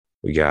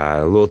we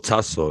got a little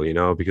tussle,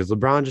 because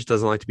LeBron just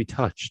doesn't like to be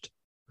touched.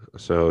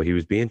 So he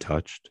was being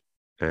touched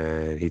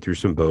and he threw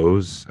some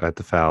bows at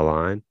the foul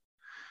line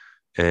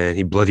and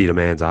he bloodied a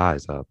man's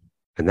eyes up.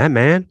 And that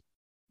man,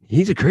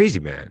 he's a crazy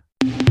man.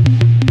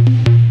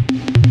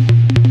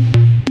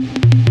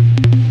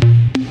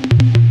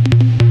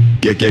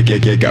 Get go go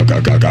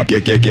go go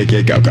get go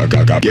go go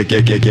go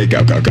get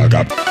go go go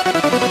go.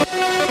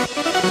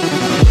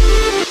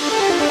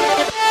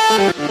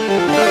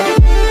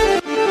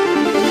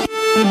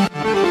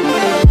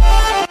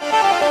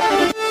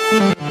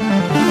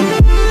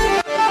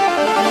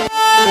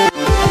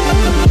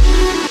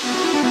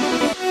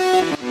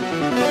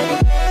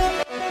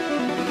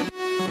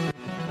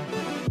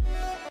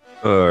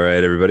 All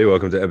right, everybody.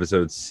 Welcome to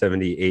episode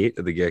 78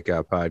 of the Get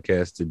Got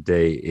podcast.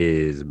 Today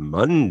is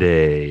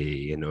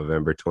Monday,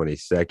 November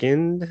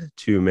 22nd.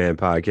 Two-man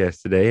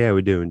podcast today. How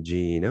we doing,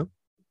 Gino?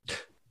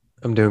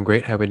 I'm doing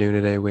great. How we doing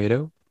today,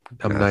 Wado?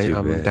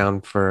 I'm down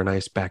for a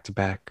nice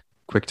back-to-back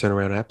quick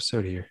turnaround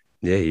episode here.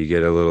 Yeah, you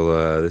get a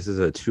little this is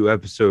a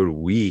 2-episode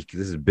week.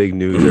 This is big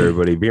news,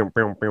 everybody. We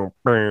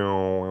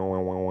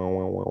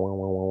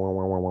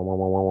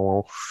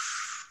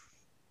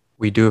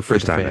do it for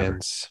First the time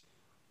fans.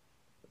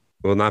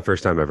 Well, not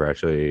first time ever,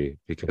 actually,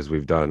 because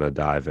we've done a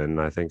dive in,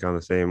 I think, on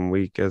the same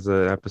week as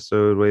an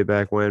episode way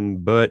back when,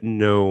 but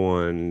no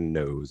one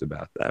knows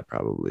about that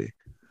probably.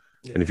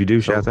 Yeah. And if you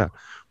do, shout out.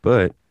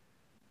 But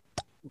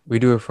we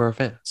do it for our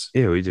fans.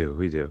 Yeah, we do.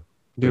 We do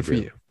it for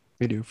you.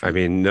 We do it for you. I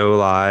mean, no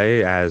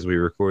lie, as we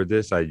record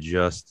this, I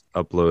just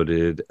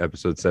uploaded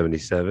episode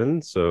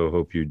 77, so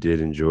hope you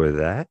did enjoy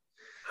that.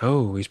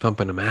 Oh, he's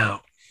pumping them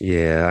out.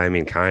 Yeah, I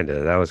mean, kind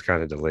of. That was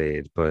kind of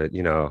delayed, but,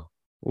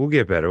 we'll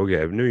get better. We'll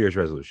get New Year's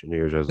resolution.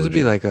 This will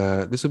be like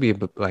a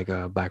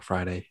Black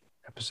Friday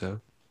episode.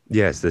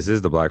 Yes, this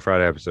is the Black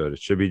Friday episode. It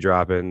should be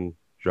dropping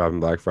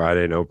Black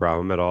Friday, no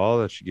problem at all.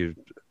 That should give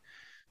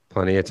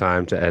plenty of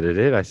time to edit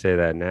it. I say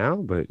that now,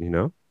 but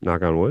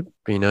knock on wood.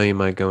 But you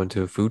might go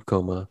into a food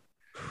coma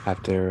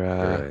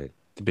after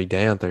the big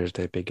day on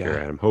Thursday. Big guy.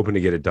 Right. I'm hoping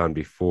to get it done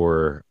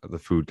before the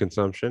food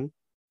consumption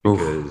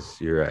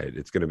because you're right.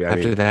 It's going to be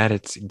after that.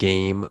 It's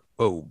game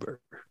over.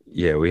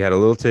 Yeah, we had a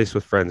little taste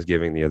with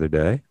Friendsgiving the other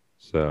day.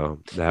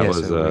 So that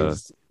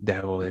was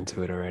dabbled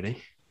into it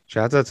already.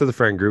 Shouts out to the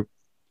friend group.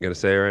 I'm gonna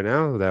say it right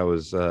now. That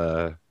was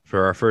for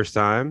our first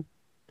time.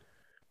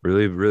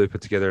 Really, really put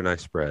together a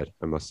nice spread,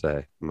 I must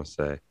say.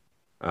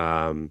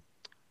 I'm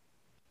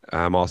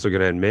also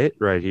gonna admit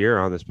right here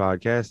on this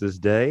podcast this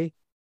day,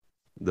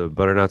 the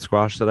butternut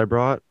squash that I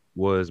brought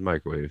was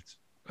microwaved.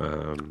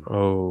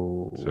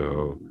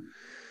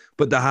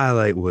 But the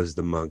highlight was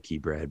the monkey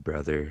bread,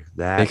 brother.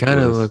 That they kind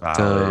of looked.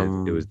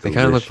 It was. They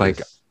kind of looked like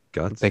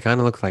guts. They kind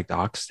of looked like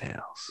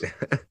oxtails.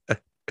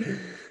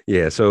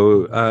 Yeah.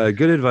 So,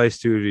 good advice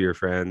to your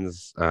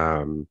friends.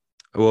 Well,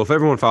 if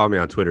everyone followed me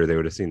on Twitter, they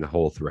would have seen the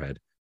whole thread.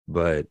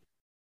 But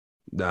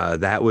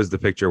that was the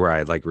picture where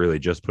I really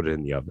just put it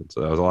in the oven.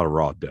 So that was a lot of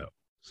raw dough.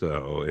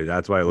 So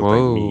that's why it looked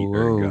like meat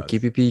or guts.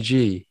 Keep it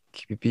PG.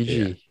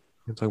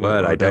 Yeah.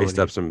 But I diced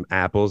up some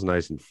apples,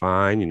 nice and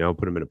fine.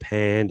 Put them in a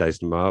pan,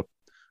 diced them up.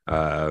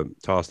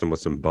 Tossed them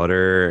with some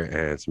butter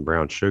and some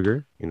brown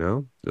sugar, just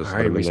all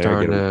right, we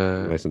starting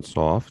nice and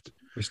soft.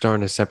 We're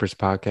starting a separate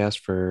podcast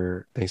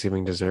for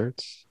Thanksgiving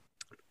desserts.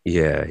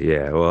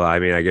 Yeah. Well, I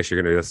mean, I guess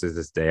you're gonna listen to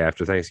this day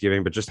after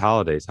Thanksgiving, but just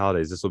holidays.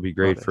 This will be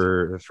great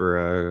for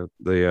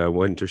the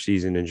winter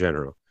season in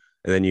general.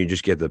 And then you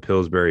just get the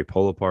Pillsbury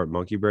pull apart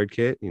monkey bread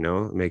kit.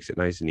 It makes it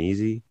nice and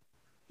easy.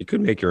 You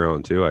could make your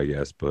own too, I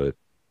guess, but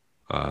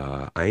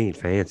I ain't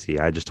fancy.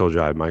 I just told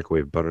you I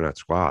microwave butternut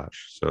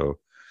squash, so.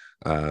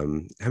 I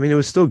mean, it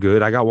was still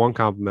good. I got one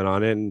compliment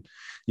on it, and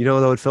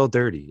though it felt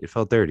dirty.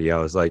 I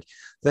was like,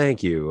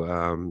 "Thank you."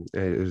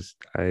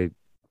 I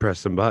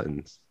pressed some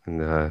buttons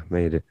and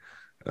made it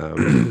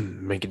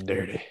make it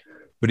dirty.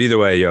 But either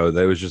way,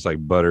 that was just like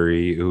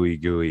buttery, ooey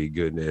gooey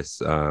goodness.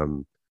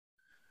 Didn't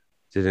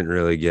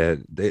really get.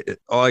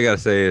 All I gotta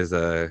say is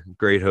a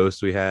great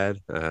host we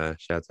had.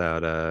 Shouts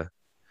out to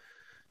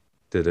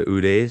the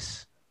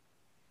Udays,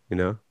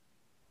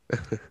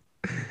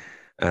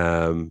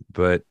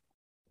 but.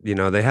 They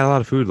had a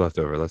lot of food left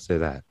over. Let's say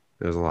that.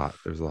 There's a lot.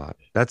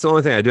 That's the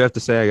only thing I do have to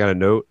say. I got a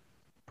note.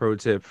 Pro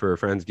tip for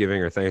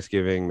Friendsgiving or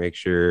Thanksgiving: make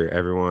sure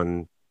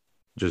everyone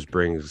just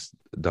brings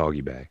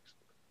doggy bags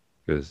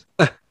because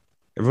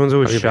everyone's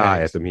always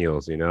shy at the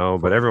meals,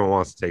 but everyone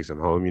wants to take some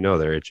home.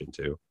 They're itching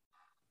to,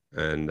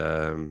 and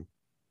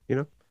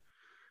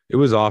it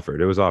was offered.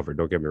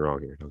 Don't get me wrong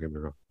here.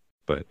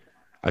 But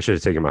I should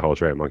have taken my whole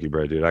tray of monkey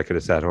bread, dude. I could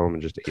have sat home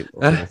and just ate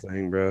the whole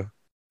thing, bro.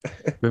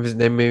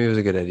 Maybe it was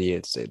a good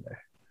idea to stay there.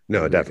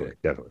 No, definitely.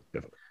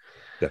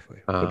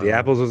 But the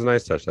apples was a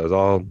nice touch. That was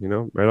all,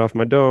 right off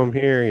my dome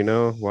here.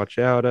 Watch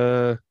out,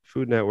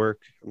 Food Network.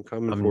 I'm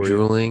coming for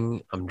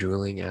you. I'm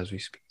drooling as we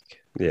speak.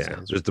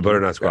 Yeah, just the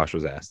butternut squash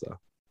was ass though.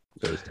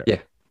 It was terrible. Yeah,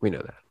 we know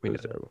that. We know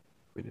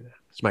that.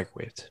 It's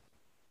microwaved.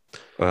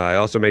 I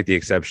also make the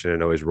exception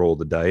and always roll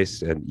the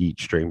dice and eat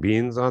string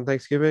beans on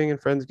Thanksgiving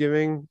and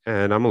Friendsgiving,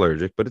 and I'm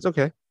allergic, but it's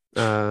okay.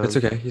 It's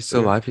okay. He's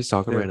still Yeah, alive. He's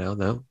talking yeah, right now.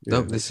 No, no, yeah.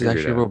 We this is figured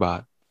actually a out.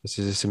 robot. This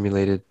is a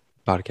simulated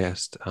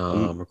podcast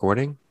I'm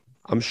recording.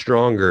 I'm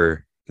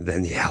stronger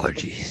than the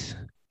allergies.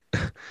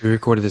 We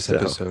recorded this So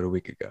episode a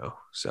week ago,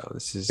 so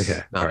this yeah,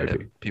 is not R.I.P.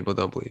 him. People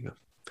don't believe him.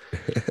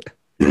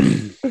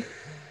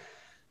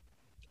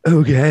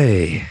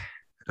 Okay.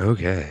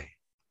 Okay.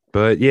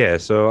 But yeah,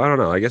 so I don't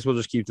know. I guess we'll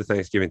just keep the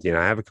Thanksgiving theme.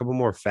 I have a couple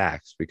more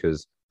facts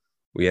because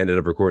we ended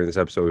up recording this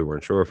episode. We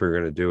weren't sure if we were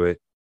going to do it,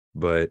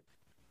 but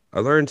I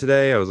learned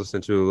today. I was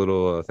listening to a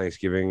little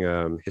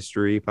Thanksgiving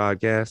history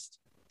podcast.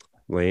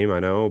 Lame, I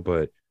know,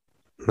 but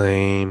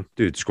Lame.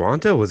 dude,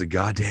 Squanto was a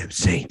goddamn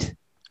saint.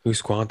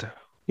 Who's Quanto?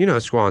 You know,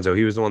 Squanto,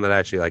 he was the one that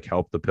actually like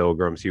helped the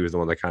Pilgrims. He was the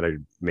one that kind of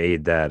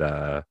made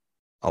that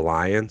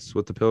alliance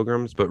with the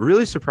Pilgrims. But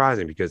really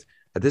surprising because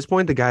at this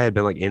point, the guy had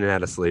been like in and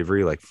out of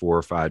slavery like 4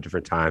 or 5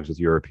 different times with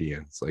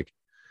Europeans. Like,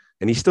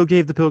 and he still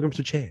gave the Pilgrims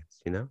a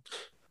chance, you know?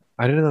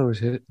 I didn't know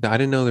I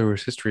didn't know there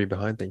was history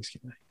behind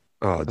Thanksgiving.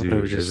 Oh, I thought it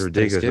dude, was it's just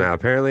ridiculous, man. Thanksgiving.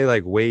 Apparently,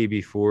 like way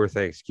before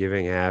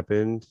Thanksgiving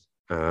happened.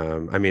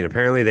 I mean,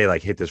 apparently they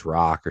like hit this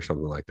rock or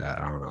something like that.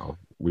 I don't know.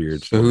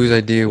 Weird So whose story.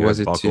 idea It was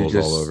had it to buckles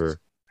all just over.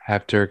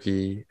 have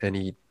turkey and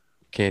eat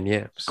canned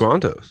yams?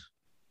 Squantos.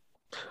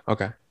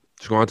 Okay.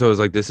 Squanto is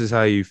like, this is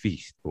how you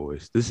feast,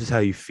 boys. This is how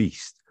you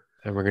feast.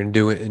 And we're gonna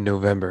do it in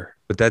November.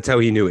 But that's how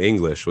he knew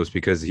English was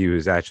because he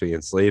was actually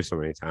enslaved so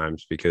many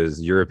times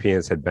because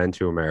Europeans had been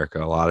to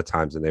America a lot of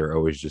times and they were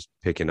always just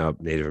picking up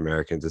Native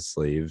Americans as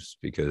slaves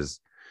because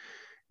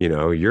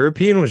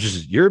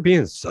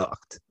Europeans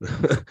sucked.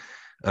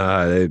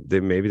 They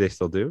maybe they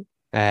still do.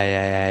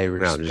 Hey,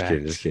 No, I'm just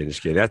kidding, just respect. kidding,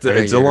 just kidding. That's I got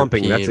it's a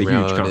lumping. That's European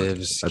a huge continent.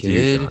 relatives, That's a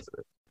huge kid.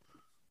 continent.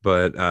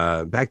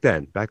 But back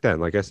then,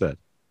 like I said,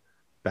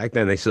 back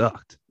then they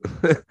sucked.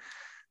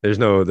 There's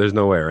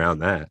no way around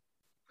that.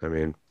 I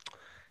mean,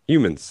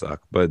 humans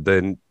suck, but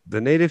then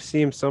the natives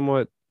seem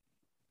somewhat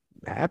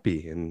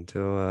happy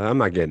until I'm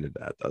not getting to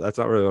that though. That's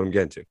not really what I'm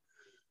getting to.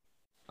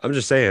 I'm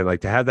just saying,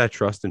 like to have that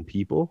trust in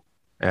people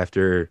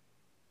after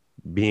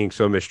being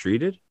so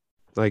mistreated,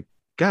 like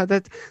God,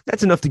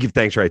 that's enough to give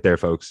thanks right there,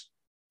 folks.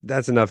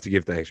 That's enough to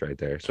give thanks right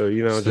there. So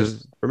So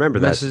just remember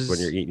that when you're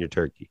message eating your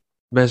turkey.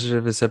 message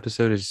of this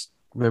episode is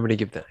remember to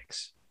give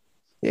thanks.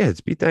 Yeah,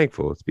 it's be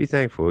thankful. It's be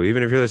thankful.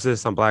 Even if you're listening to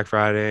this on Black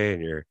Friday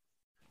and you're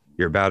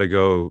about to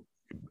go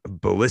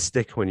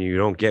ballistic when you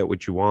don't get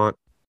what you want,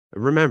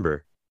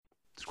 remember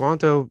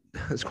Squanto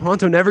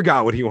Squanto never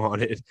got what he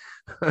wanted.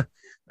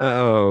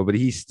 Oh, but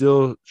he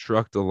still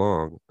trucked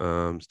along.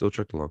 Still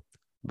trucked along.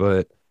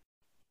 But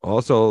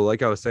also,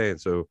 like I was saying,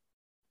 so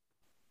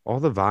all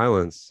the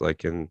violence,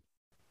 like in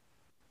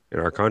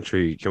our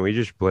country, can we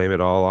just blame it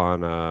all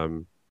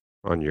on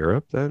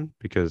Europe then?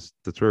 Because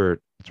that's where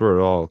it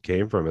all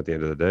came from at the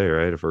end of the day,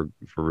 right? If we're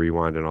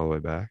rewinding all the way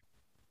back.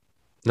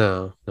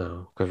 No,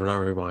 no, because we're not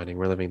rewinding.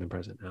 We're living in the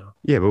present now.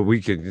 Yeah, but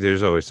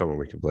there's always someone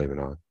we can blame it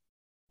on.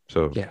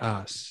 So Yeah,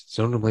 us.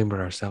 So don't blame it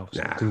ourselves.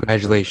 nah,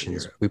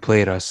 Congratulations. We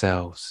played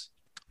ourselves.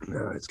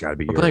 no, it's gotta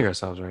be We're playing Europe.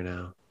 ourselves right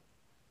now.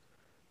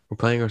 We're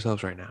playing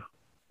ourselves right now.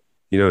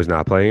 You know who's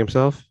not playing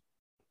himself?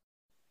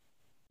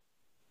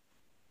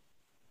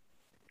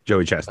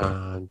 Joey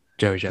Chestnut.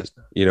 Joey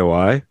Chestnut. You know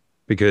why?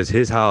 Because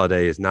his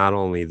holiday is not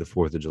only the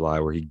 4th of July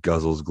where he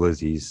guzzles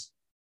glizzies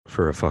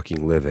for a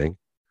fucking living,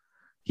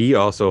 he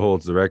also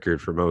holds the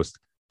record for most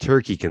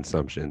turkey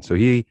consumption. So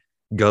he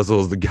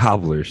guzzles the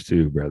gobblers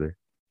too, brother.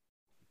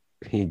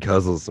 He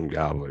guzzles some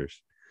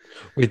gobblers.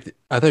 Wait,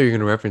 I thought you were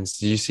going to reference.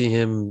 Did you see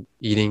him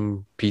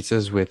eating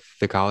pizzas with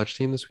the college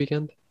team this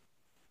weekend?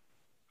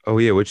 Oh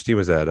yeah, which team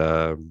was that?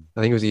 I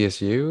think it was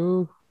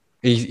ECU.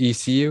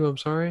 I'm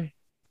sorry.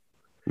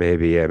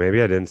 Maybe yeah,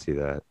 maybe I didn't see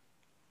that.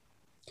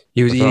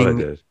 He was I thought I eating.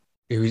 did.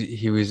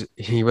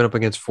 He went up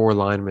against 4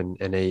 linemen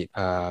and ate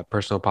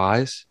personal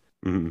pies,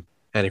 Mhm.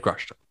 and he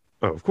crushed them.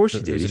 Oh, of course he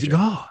It did. was a He's a joke.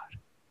 god.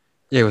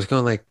 Yeah, it was kind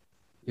of like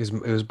it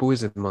was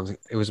boys amongst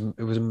it was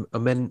a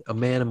man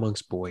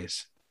amongst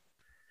boys.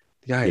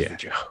 The guy is a Yeah.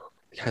 joke.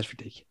 The guy's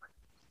ridiculous.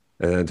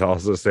 And then to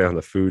also stay on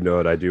the food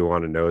note, I do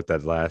want to note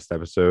that last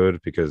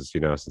episode because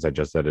since I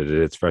just edited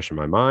it, it's fresh in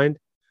my mind.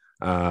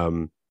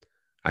 Um,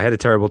 I had a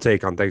terrible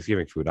take on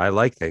Thanksgiving food. I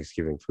like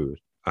Thanksgiving food.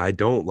 I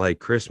don't like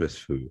Christmas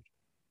food.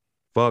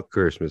 Fuck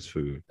Christmas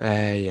food.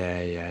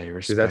 Yeah,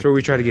 Because that's where we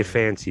respect, try to get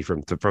man. fancy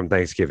from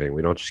Thanksgiving.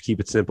 We don't just keep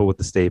it simple with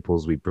the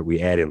staples.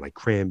 We add in like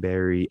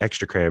cranberry,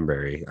 extra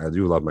cranberry. I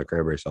do love my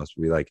cranberry sauce.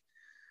 We like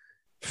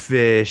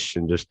fish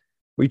and just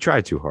we try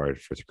too hard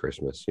for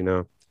Christmas.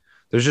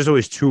 There's just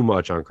always too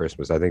much on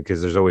Christmas. I think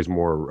because there's always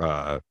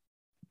more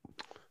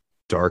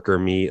darker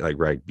meat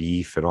like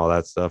beef and all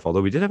that stuff.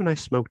 Although we did have a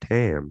nice smoked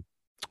ham.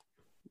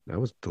 That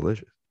was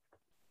delicious.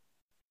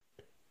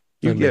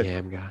 You I'm a big get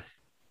ham guy.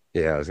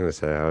 Yeah, I was gonna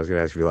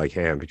ask if you like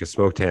ham because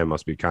smoked ham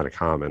must be kind of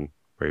common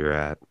where you're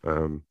at.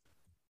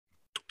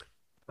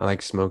 I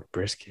like smoked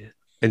brisket.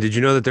 And did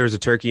you know that there was a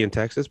turkey in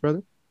Texas,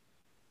 brother?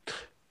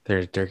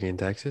 There's turkey in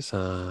Texas.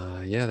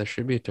 Yeah, there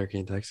should be a turkey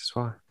in Texas.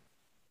 Why?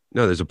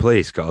 No, there's a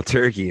place called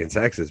Turkey in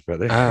Texas,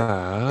 brother.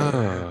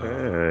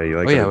 Oh, You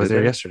oh like yeah, what I I was did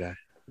there there? yesterday.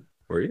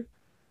 Were you?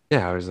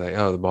 Yeah, I was like,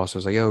 oh, the boss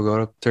was like, yo,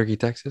 go to Turkey,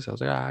 Texas. I was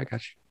like, ah, I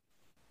got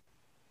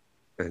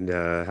you. And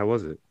how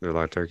was it? There are a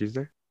lot of turkeys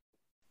there.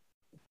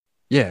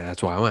 Yeah,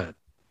 that's why I went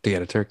to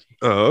get a turkey.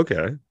 Oh,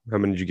 okay. How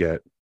many did you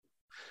get?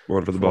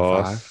 One for the Four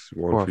or five, boss,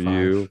 one four or for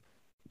you. five,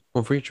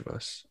 one for each of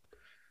us.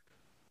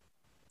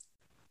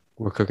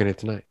 We're cooking it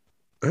tonight.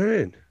 All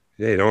right.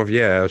 Yeah, don't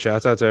yeah,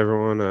 shouts out to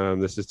everyone.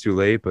 This is too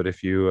late, but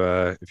if you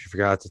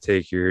forgot to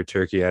take your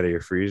turkey out of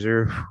your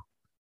freezer,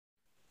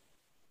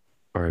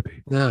 RIP.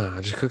 Nah,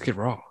 just cook it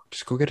raw.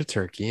 Just go get a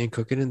turkey and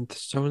cook it in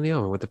some in the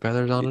oven with the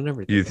feathers on and You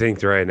everything.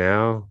 think right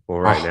now? Well,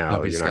 right Oh, that'd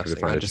now be you're not going to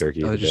disgusting. find a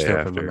turkey I the just day threw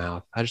up in my after.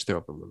 mouth. I just threw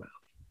up in my mouth.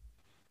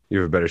 You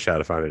have a better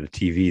shot of finding a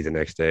TV the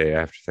next day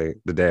after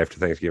the day after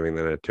Thanksgiving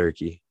than a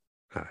turkey.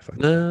 Ah, fuck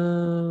that.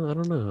 No, I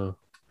don't know.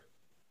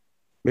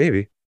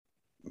 Maybe,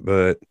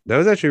 but that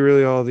was actually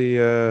really all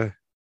the.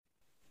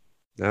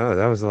 No,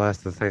 that was the last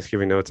of the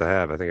Thanksgiving notes I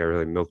have. I think I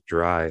really milked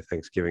dry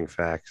Thanksgiving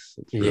facts.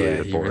 It's really Yeah,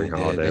 a you boring really did.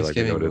 holiday, like we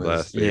Thanksgiving noted was,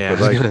 last week. yeah, I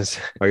But was gonna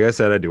say like I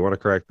said, I do want to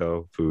correct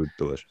though. Food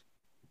delicious.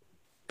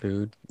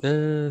 food.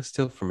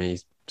 Still for me,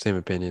 same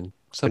opinion.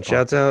 And Subpar.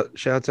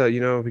 shouts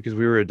out, because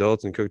we were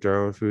adults and cooked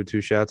our own food too.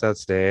 Shouts out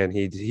Stan.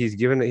 He's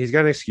got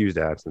an excused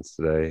absence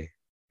today.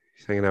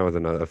 He's hanging out with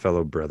a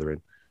fellow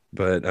brethren.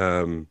 But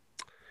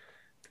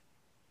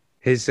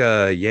his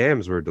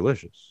yams were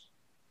delicious.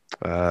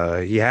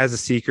 He has a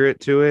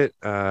secret to it.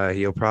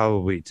 He'll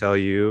probably tell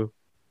you,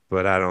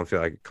 but I don't feel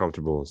like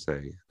comfortable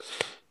saying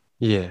it.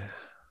 Yeah.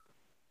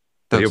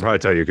 But Don't he'll say probably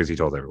it. tell you because he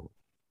told everyone.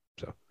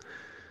 So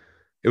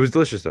it was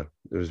delicious though.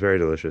 It was very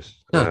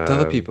delicious. No, tell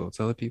the people.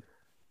 Tell the people.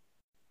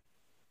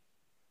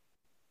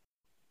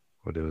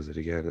 What was it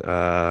again?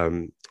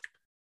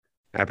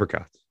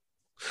 Apricots.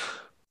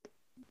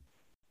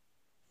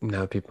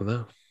 Now people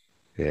know.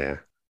 Yeah.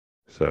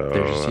 So,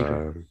 They're just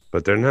cheaper.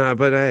 but they're not.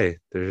 But hey,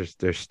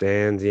 they're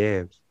Stan's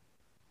yams.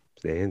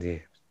 Stan's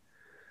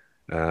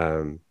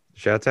yams.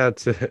 Shouts out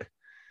to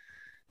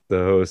the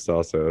host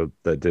also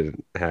that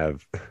didn't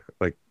have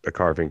like a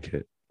carving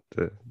kit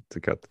to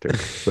cut the turkey.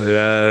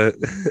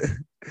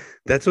 But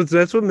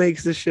that's what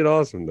makes this shit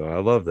awesome though. I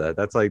love that.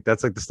 That's like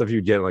the stuff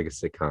you get in like a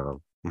sitcom.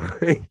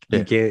 Like you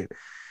Yeah.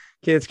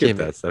 can't skip Can't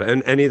that miss. stuff.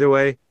 And either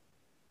way,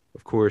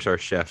 of course, our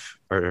chef,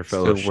 our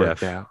fellow Still worked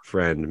chef out.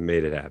 friend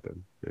made it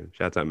happen. Yeah,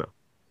 shouts out Mel.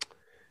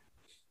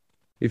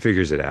 He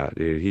figures it out,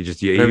 dude. He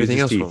But used everything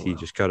his else teeth. went He well.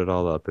 just cut it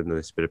all up and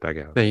then spit it back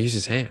out. No, use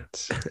his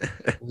hands.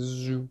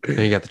 Zoop. And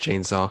you got the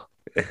chainsaw.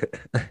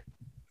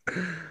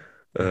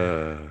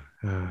 uh,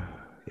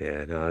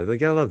 yeah, no,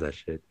 like I love that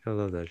shit. I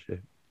love that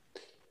shit.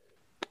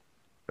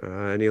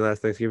 Any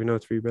last Thanksgiving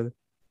notes for you, brother?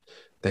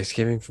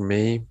 Thanksgiving for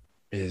me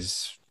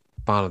is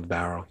bottom of the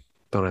barrel.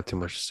 Don't have too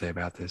much to say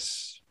about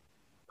this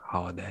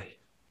holiday,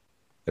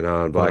 And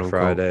on quote Black unquote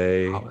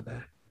Friday,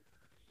 holiday.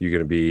 you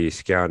gonna be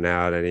scouting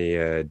out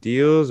any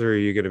deals, or are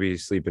you gonna be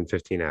sleeping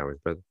 15 hours,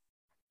 brother?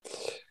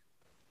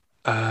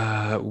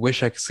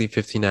 Wish I could sleep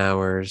 15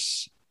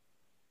 hours.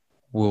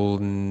 Will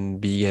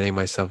be getting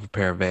myself a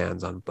pair of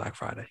Vans on Black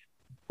Friday.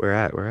 Where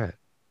at? Where at?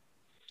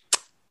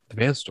 The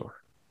Van store.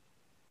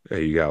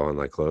 Hey, you got one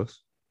like close,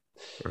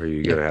 or are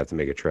you Yeah. gonna have to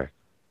make a trek?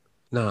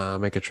 No, I'll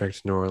make a trek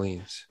to New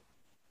Orleans.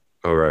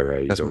 Oh, right,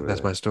 right. You told me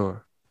That's that. my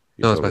store.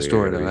 You No, that's told my me you're store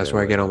gonna though. be That's there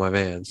where I like get all that. my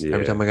Vans. Every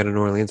Yeah. time I go to New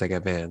Orleans, I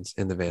get Vans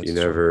in the Vans You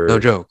store. No never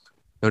joke.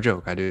 No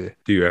joke. I do.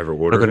 do you ever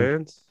I'm order gonna,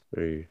 Vans?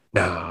 Or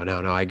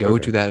no. I go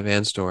okay. to that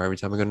Van store every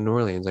time I go to New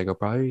Orleans. I go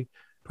probably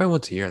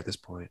once a year at this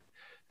point,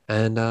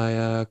 and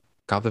I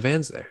got the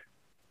Vans there.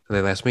 And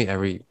they last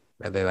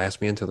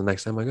me until the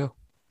next time I go.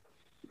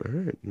 All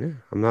right. Yeah.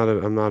 I'm not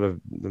a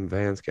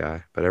Vans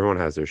guy, but everyone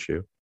has their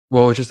shoe.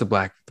 Well, it's just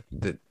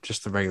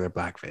just the regular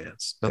black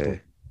Vans. Hey,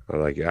 Nothing.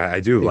 I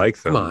do Dude, like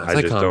come them. on, it's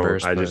like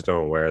Converse, I just but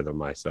don't wear them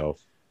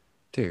myself.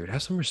 dude,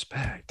 have some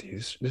respect, dude.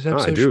 This No,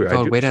 episode should be I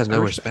called do. "Wade has I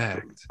no respect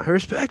them. respect." I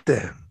respect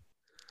them.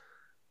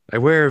 I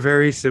wear a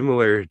very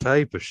similar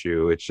type of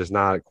shoe. It's just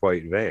not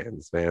quite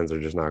Vans. Vans are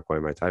just not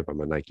quite my type.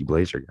 I'm a Nike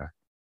Blazer guy.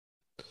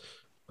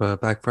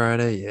 But Black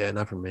Friday, yeah,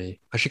 not for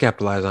me. I should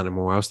capitalize on it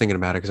more. I was thinking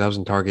about it because I was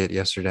in Target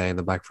yesterday and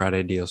the Black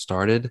Friday deal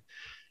started, and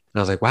I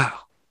was like,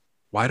 wow,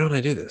 why don't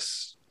I do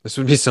this? This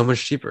would be so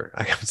much cheaper.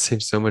 I could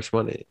save so much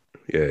money.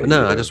 Yeah, But you no,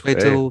 could I have. just wait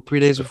Hey, till 3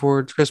 days before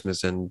it's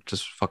Christmas and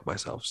just fuck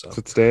myself. that's So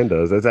what Stan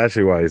does. That's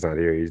actually why he's not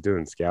here. He's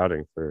doing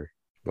scouting for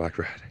Black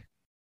Friday.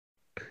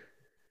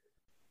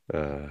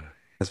 Uh,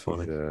 that's he's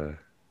funny.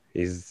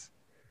 he's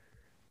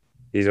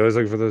he's always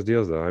looking for those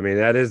deals though. I mean,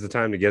 that is the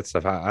time to get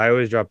stuff. I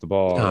always drop the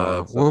ball on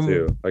Nah, that stuff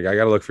too. Like I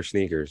gotta look for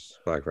sneakers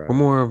Black we're Friday.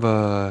 more of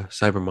a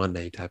Cyber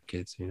Monday type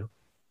kids, you know?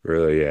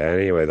 Really, yeah.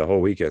 Anyway, the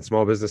whole weekend,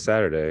 Small Business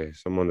Saturday.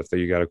 Someone, if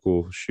you got a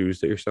cool shoes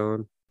that you're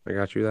selling, I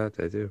got you that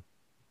day too.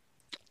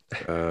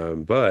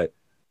 But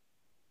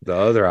the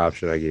other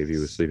option I gave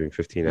you was sleeping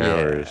 15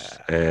 hours,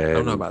 Yeah, I don't know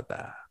and about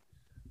that.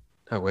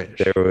 I there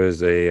wish.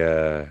 was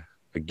a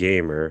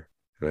gamer,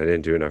 and I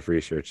didn't do enough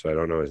research, so I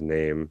don't know his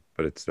name,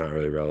 but it's not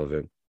really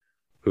relevant.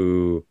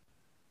 Who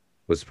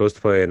was supposed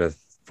to play in a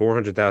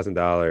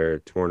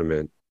 $400,000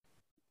 tournament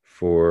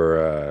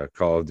for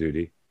Call of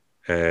Duty,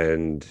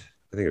 and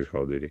I think it was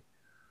Call of Duty,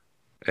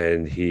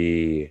 and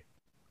he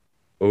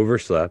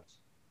overslept,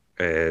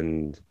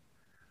 and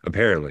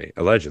apparently,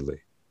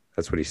 allegedly,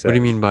 that's what he What do you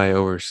says. mean by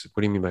over?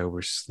 What do you mean by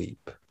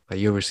oversleep? Like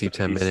you oversleep He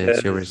 10 minutes, you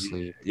says,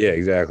 oversleep. yeah,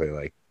 exactly.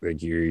 Like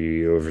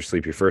you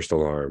oversleep your first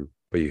alarm,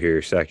 but you hear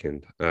your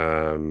second.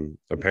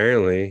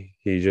 Apparently,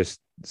 he just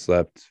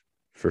slept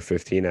for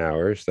 15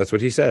 hours. That's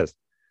what he says.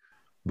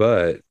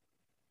 But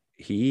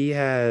he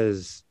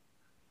has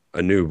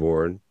a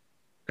newborn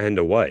and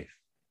a wife.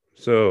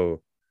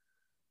 So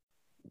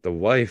the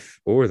wife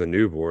or the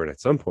newborn at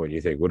some point you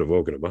think would have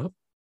woken him up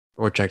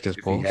Or checked his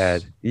if he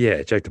had, pulse.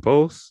 yeah, check the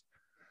pulse.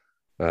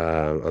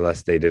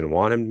 Unless they didn't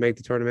want him to make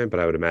the tournament, but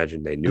I would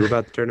imagine they knew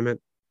about the tournament.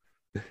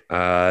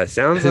 Sounds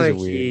That is like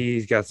weird.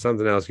 he's got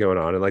something else going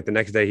on. And like the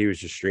next day he was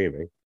just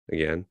streaming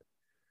again.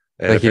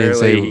 And Like he didn't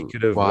say apparently he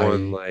could have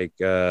won why.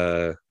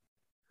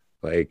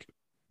 like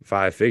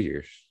five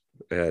figures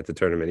at the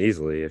tournament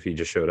easily if he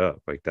just showed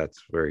up. Like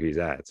that's where he's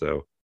at.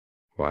 So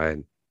why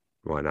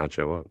why not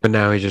show up? But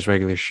now he's just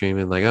regular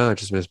streaming, like, oh, I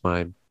just missed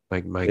my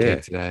game Yeah.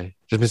 today.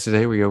 Just missed the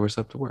day where you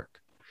overslept to work.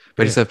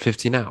 But he Yeah. slept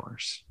 15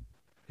 hours.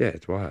 Yeah,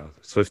 it's wild.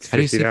 So How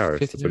do you 15 sleep for hours.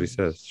 That's 15 what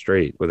he hours? says.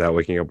 Straight without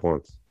waking up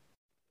once.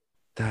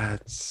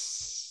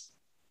 That's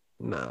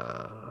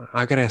nah.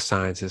 I gotta ask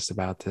scientists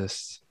about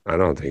this. I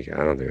don't think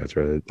that's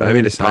right. I Maybe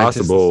mean the it's scientists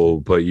possible,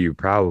 but you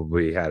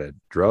probably had a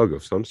drug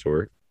of some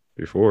sort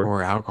before.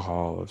 or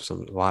alcohol of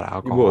some a lot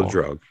of Well, alcohol.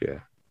 drug, yeah.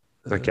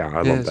 I count.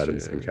 I Yeah, lump it's that in true.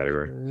 the same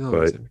category. Yeah, I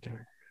But same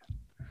category.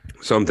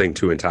 something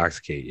to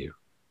intoxicate you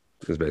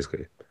is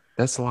basically.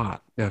 That's a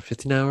lot. Yeah,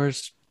 15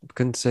 hours.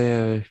 Couldn't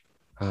say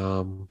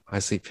I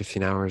sleep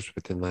 15 hours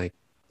within like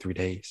 3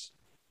 days.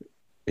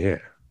 Yeah.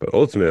 But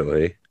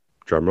ultimately,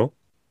 drum roll,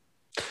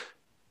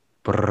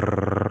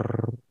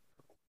 Brrr.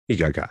 he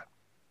got got.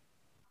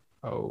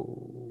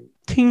 Oh.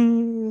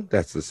 Ting.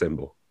 That's the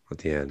symbol at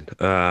the end.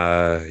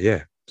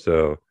 Yeah.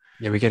 So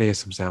Yeah, we gotta get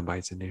some sound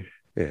bites in there.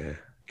 yeah.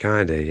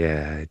 Kinda,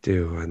 yeah, I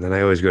do. And then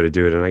I always go to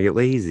do it and I get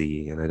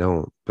lazy and I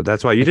don't. But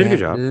that's why you I did a good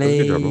got job. That was a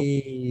good drum roll.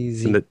 And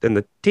lazy.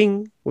 the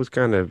ting was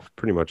kind of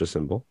pretty much a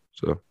symbol.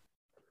 So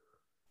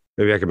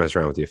maybe I can mess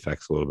around with the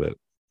effects a little bit.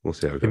 We'll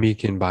see how it Maybe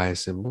goes. you can buy a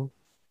symbol.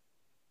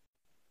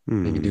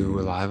 Maybe do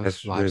a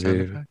That's live sound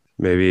maybe effect.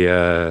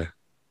 maybe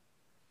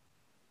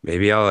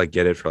maybe I'll like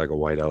get it for like a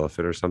white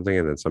elephant or something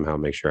and then somehow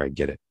make sure I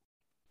get it.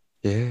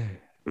 Yeah.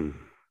 Mm,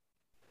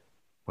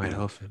 White mm.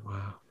 elephant.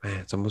 Wow. Man,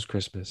 it's almost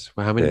Christmas.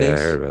 Well, how many Yeah, I days?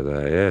 heard about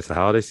that. Yeah, it's the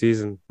holiday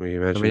season. We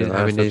mentioned it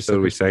How many last days till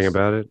episode. We sang Christmas?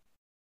 about it.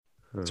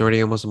 It's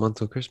already almost a month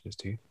till Christmas,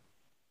 dude.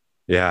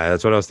 Yeah,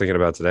 that's what I was thinking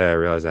about today. I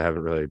realized I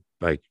haven't really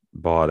like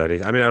bought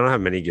any. I mean, I don't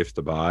have many gifts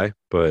to buy,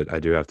 but I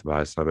do have to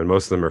buy some, and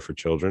most of them are for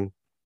children.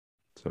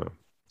 So,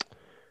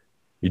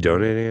 you Mm.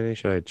 donating any?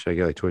 Should I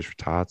get like toys for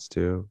tots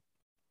too?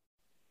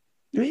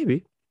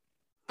 Maybe.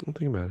 I'm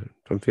thinking about it.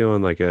 I'm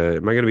feeling like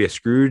am I gonna be a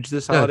Scrooge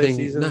this No, I holiday think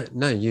season?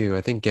 not you.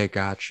 I think Get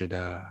Got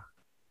Yeah,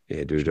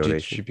 do a donation.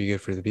 should be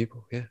good for the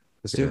people. Yeah,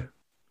 let's do Yeah. it.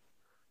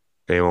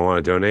 Anyone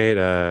want to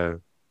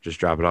donate? Just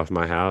drop it off at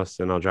my house,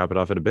 and I'll drop it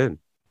off at a bin.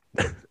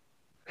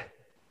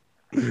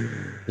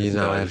 He's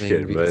not No, just laughing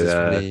kidding. because But it's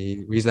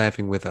funny. He's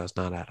laughing with us,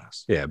 not at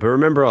us. yeah, but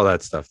remember all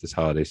that stuff this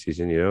holiday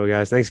season,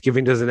 guys.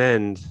 Thanksgiving doesn't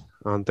end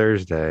on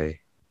Thursday.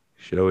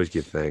 You should always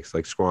give thanks,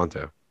 like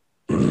Squanto.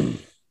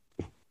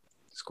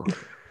 Squanto,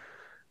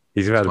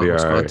 He's about to be all right.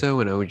 Squanto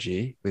and OG.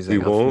 He's We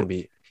like, I'm finna won't,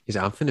 be.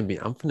 I'm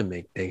finna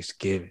make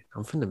Thanksgiving.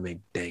 I'm finna make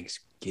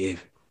Thanksgiving.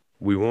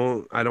 we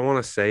won't. I don't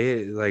want to say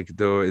it like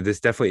though. This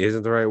definitely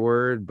isn't the right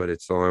word, but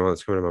it's the only one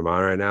that's coming to my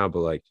mind right now. But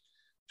like,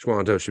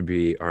 Squanto should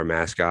be our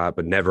mascot,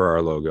 but never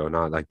our logo.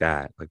 Not like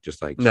that. Like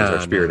just like she's our Nah,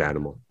 spirit nah.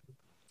 animal,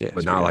 Yeah,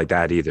 but not spirit like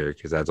animal. that either,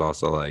 because that's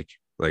also like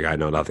I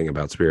know nothing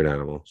about spirit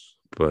animals.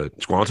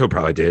 But Squanto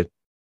probably did.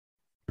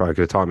 Probably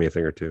could have taught me a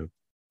thing or two.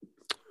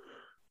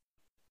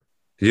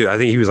 Yeah, I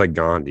think he was like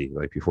Gandhi,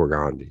 like before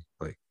Gandhi,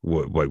 like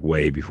what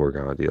way before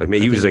Gandhi. Like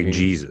maybe I he was think you're like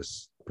getting.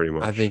 Jesus, pretty I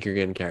much. think you're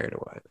getting carried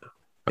away. I I think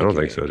don't you're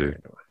think getting so, dude.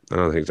 carried away. I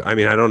don't think so. I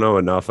mean, I don't know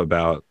enough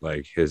about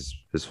like his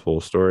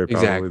full story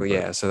probably, Exactly. but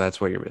Yeah. So that's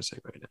what you're missing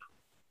right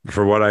now.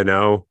 for what I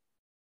know,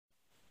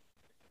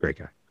 great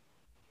guy.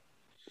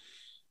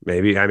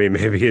 Maybe I mean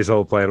maybe his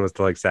whole plan was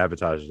to like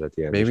sabotage us at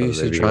the end or Maybe you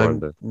something. should Maybe he try.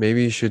 wanted to.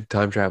 Maybe you should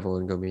time travel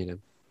and go meet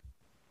him.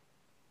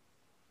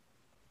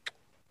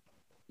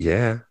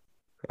 Yeah,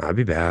 I'd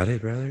be about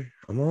it, brother.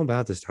 I'm all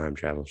about this time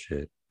travel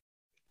shit.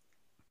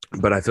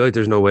 But I feel like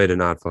there's no way to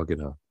not fuck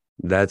it up.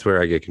 That's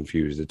where I get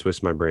confused. It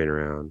twists my brain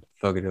around.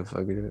 Fuck it up.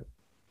 Fuck it up.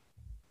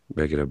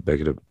 Back it up, back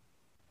it up.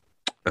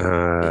 I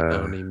Uh,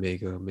 don't need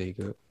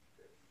makeup.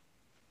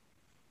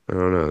 I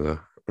don't know though.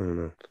 I don't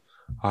know.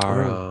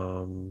 Our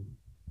Oh, um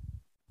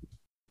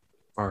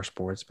our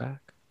sports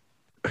back.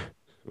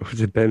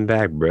 what's it been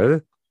back,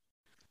 brother?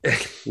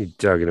 You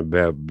talking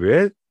about,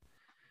 Brett?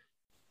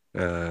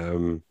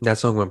 That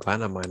song went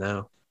platinum by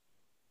now.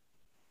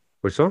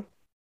 Which song?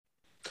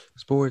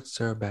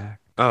 Sports are back.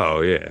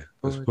 Oh yeah,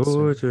 the Sports are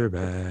sports are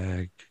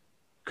back.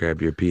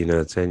 Grab your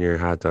peanuts and your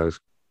hot dogs.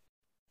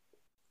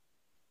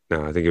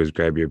 No, I think it was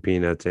grab your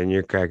peanuts and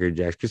your cracker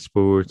jacks. 'Cause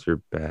sports are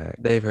back.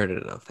 They've heard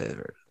it enough. They've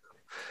heard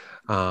it.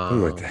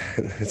 Something like Um,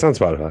 that. It's on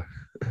Spotify.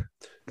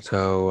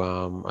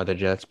 are the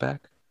Jets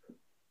back?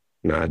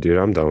 Nah, dude,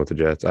 I'm done with the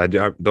Jets.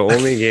 The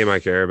only game I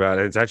care about,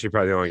 and it's actually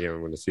probably the only game I'm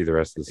going to see the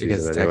rest of the season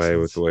Against the anyway,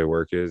 with the Texans. way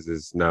work is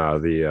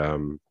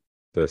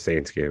the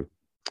Saints game.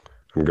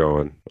 I'm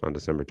going on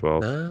December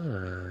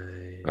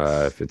 12th.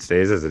 Nice. If it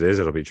stays as it is,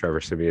 it'll be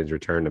Trevor Simeon's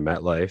return to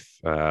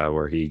MetLife,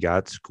 where he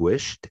got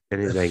squished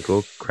and his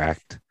ankle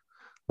cracked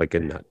like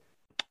a nut.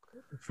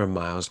 From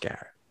Miles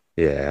Garrett.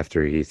 Yeah,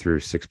 after he threw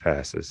 6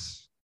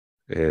 passes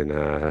in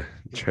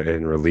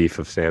in relief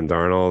of Sam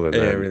Darnold, and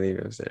Yeah, then really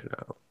was there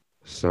now.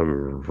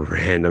 some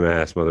random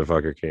ass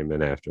motherfucker came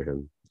in after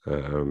him.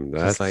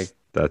 Just like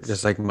That's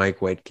just like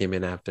Mike White came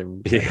in after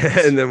him. yeah,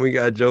 and then we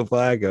got Joe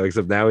Flacco.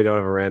 Except now we don't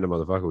have a random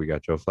motherfucker. We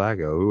got Joe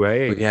Flacco. Who We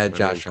hey, had I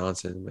Josh mean,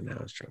 Johnson, but now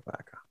it's Joe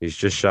Flacco. he's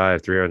just shy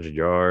of 300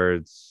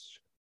 yards,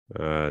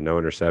 no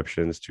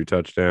interceptions, 2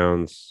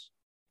 touchdowns.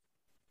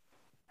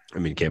 I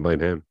mean, can't blame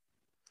him.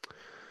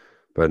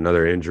 But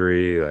another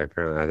injury, like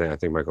apparently, I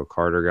think Michael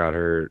Carter got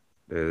hurt.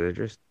 They're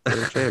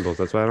shambles.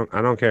 That's why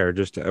I don't care.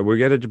 Just we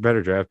get a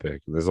better draft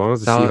pick as long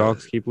as the So,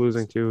 Seahawks keep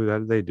losing too.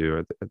 That they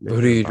do. who do No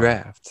you problem.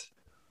 draft?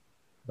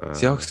 Uh,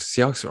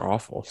 Seahawks are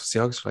awful.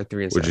 Seahawks are like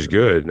 3 and which is 7.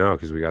 good. No,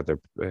 because we got their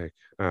pick.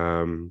 What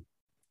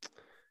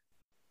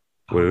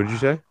Oh did you wow.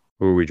 say?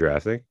 Who are we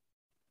drafting?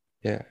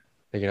 Yeah.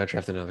 They're not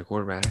drafting another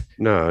quarterback.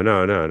 No.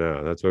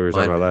 That's what we were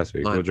talking about last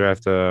week. We'll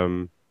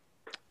Lineman.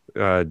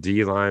 draft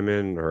D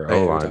lineman or Oh O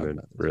yeah, we talked lineman.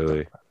 about this. We talked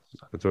Really, about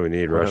this. that's what we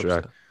need. I would Rush.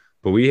 hope so.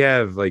 But we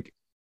have like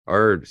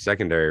our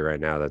secondary right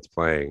now that's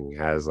playing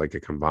has like a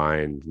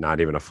combined, not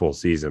even a full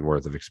season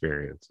worth of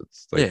experience.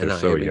 It's like Yeah, they're no,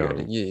 so you'll be good.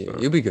 young. Yeah, So.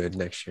 you'll be good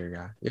next year,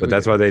 guy. You'll But be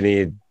that's good why next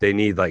year. they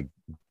need like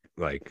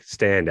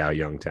standout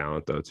young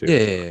talent though too.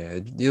 Yeah.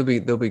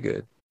 They'll be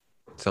good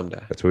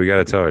someday. That's what we got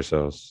to tell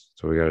ourselves.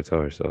 That's what we got to tell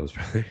ourselves,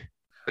 brother.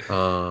 The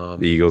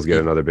Um, Eagles get E-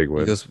 another big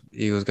win.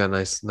 Eagles got a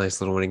nice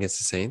little win against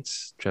the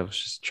Saints.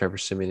 Trevor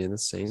Simeon and the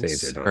Saints are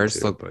Saints. done Hurts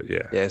too, look, but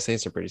yeah. yeah,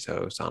 Saints are pretty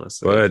toast,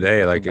 honestly. But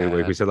hey, Not too like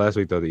we bad. said last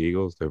week, though, the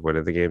Eagles, they're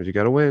winning the games you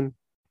got to win.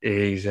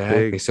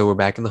 Exactly. Big. So we're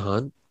back in the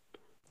hunt.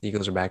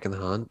 Eagles are back in the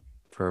hunt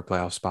for a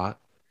playoff spot.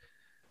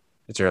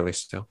 It's early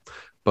still,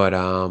 but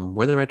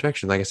we're in the right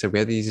direction. Like I said, we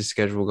had the easiest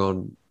schedule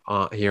going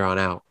on here on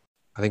out.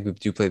 I think we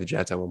do play the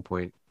Jets at one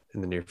point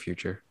in the near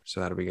future,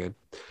 so that'll be good.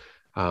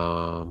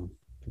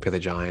 We play the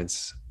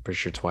Giants, pretty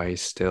sure twice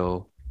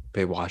still.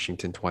 Play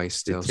Washington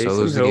twice Did still. So Taysom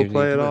those are the Hill games we need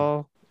play to at win.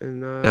 all? And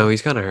No,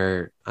 he's kind of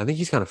hurt. I think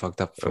he's kind of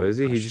fucked up oh, for is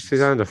he? He just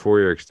concussions. signed a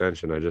 4-year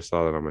extension. I just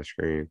saw that on my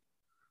screen.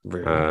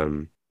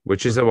 Really?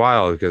 Which is a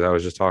while because I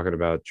was just talking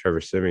about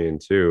Trevor Simeon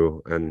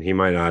too, and he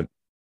might not.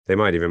 They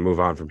might even move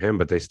on from him,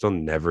 but they still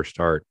never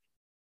start.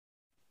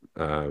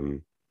 Well,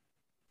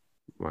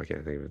 I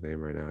can't think of his name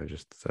right now. I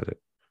just said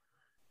it.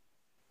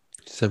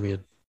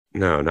 Simeon.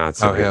 No, not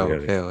Oh,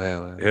 Simeon.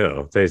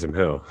 Hill, Taysom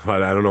Hill. I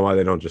don't know why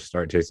they don't just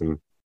start Taysom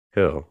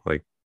Hill.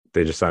 Like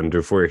they just signed him to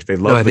a 4 years. They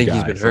No, love I the think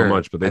he's guy been so hurt.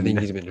 much, but they I think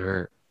he's been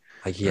hurt.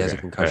 Like he has a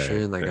okay.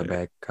 concussion, like All a right.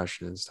 bad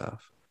concussion and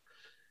stuff.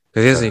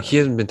 Because he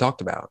hasn't been talked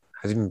about.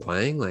 Has he been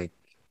playing? Like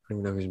I don't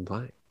even know if he's been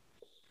playing.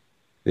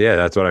 Yeah,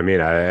 that's what I mean.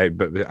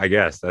 But I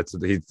guess that's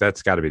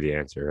got to be the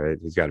answer, right?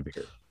 He's got to be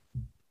here.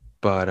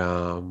 But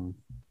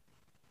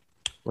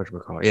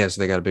whatchamacallit? Yeah, so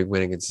they got a big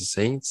win against the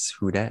Saints.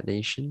 Who dat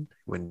nation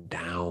went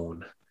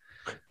down.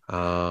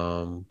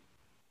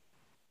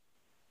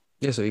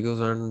 Yeah, so Eagles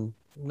are in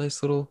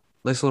nice little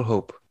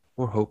hope.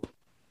 More hope.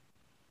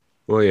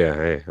 Well, yeah.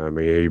 Hey, I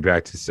mean, are you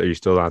back to? Are you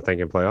still not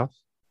thinking playoffs?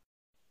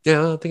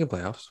 Yeah, I'm thinking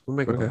playoffs. We're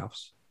making Okay.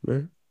 playoffs.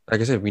 Yeah.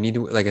 Like I said, we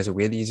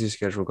had the easiest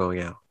schedule going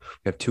out.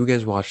 We have 2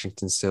 against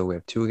Washington still. We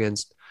have 2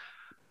 against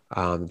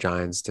the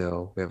Giants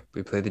still.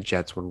 We played the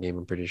Jets one game,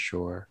 I'm pretty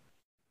sure.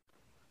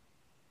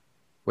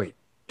 Wait,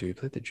 do we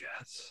play the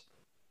Jets?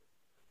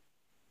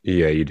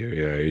 Yeah, you do.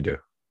 Yeah, you do.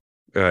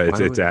 It's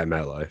Why it's would at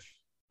MetLife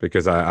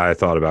because I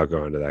thought about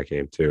going to that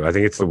game too. I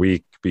think it's the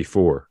week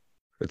before.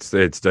 It's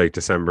like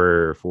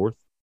December 4th,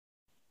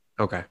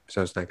 Okay,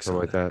 so it's next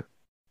something Sunday. like that.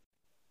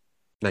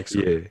 Next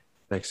Yeah, Sunday.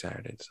 Next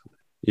Saturday. Sunday.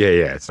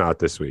 yeah. It's not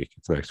this week.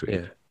 It's next week.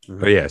 Yeah.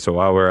 Oh yeah. So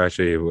while we're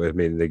actually, I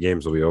mean, the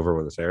games will be over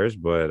when this airs.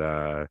 But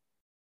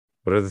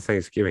what are the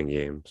Thanksgiving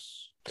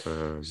games?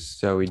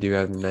 So we do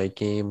have the night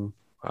game,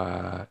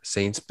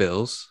 Saints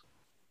Bills.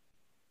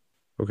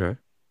 Okay.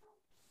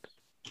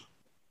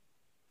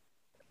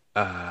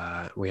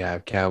 We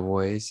have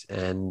Cowboys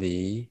and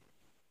the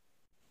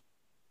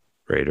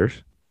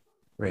Raiders.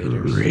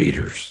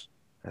 Raiders.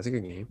 That's a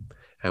good game.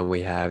 And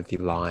we have the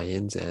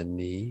Lions and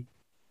the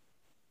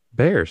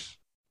Bears.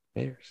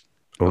 Bears.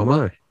 Oh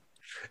my.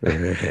 All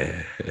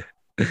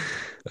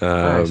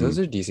right, so those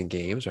are decent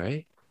games,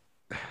 right?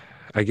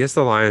 I guess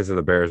the Lions and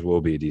the Bears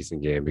will be a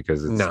decent game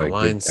because it's No, like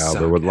Lions mid-caliber.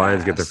 suck Would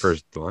Lions get ass.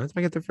 the Lions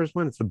might get their first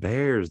win? It's the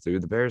Bears,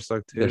 dude. The Bears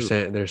suck too.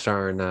 They're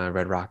starring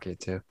Red Rocket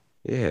too.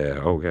 Yeah.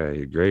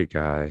 Okay. Great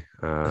guy.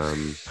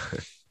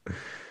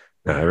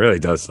 No, it really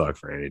does suck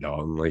for Andy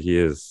Dalton. Like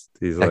he's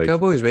That like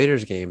Cowboys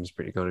Raiders game is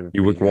pretty going to be.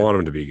 you would pretty good. want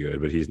him to be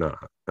good, but he's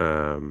not.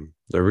 The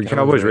Cowboys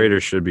Cowboys Raiders.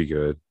 Raiders should be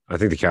good. I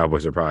think the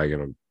Cowboys are probably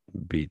gonna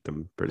beat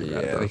them pretty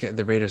bad Yeah, though.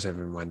 the Raiders have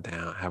went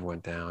down,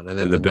 and then And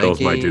the the night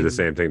Bills might do the game,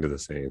 same thing to the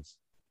Saints.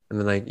 and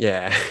then like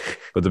yeah,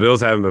 But the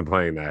Bills haven't been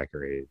playing that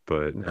great.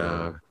 But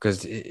no,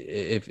 because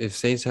if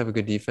Saints have a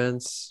good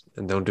defense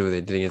and don't do what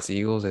they did against the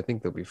Eagles, I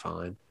think they'll be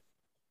fine.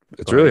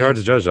 it's But really yeah, hard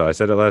to judge though. I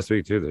said it last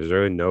week too. There's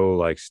really no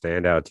like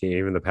standout team.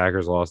 Even the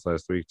Packers lost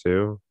last week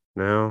too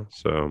now.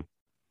 So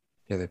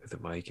yeah, they put the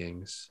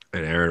Vikings.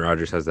 and Aaron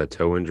Rodgers has that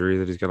toe injury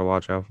that he's got to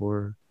watch out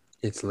for.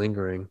 It's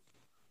lingering.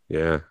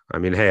 Yeah. I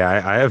mean, hey,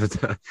 I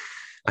have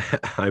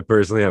I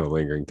personally have a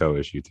lingering toe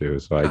issue too,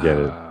 so I get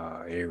it.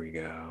 Here we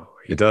go.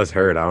 It does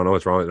hurt. I don't know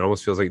what's wrong. It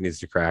almost feels like it needs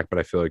to crack, but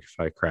I feel like if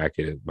I crack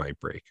it, it might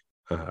break.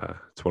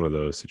 It's one of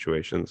those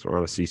situations. We're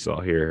on a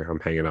seesaw here.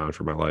 I'm hanging on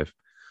for my life.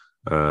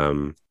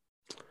 Okay,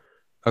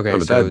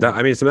 but so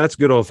I mean, so that's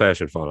good old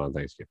fashioned fun on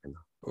Thanksgiving.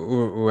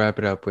 we'll wrap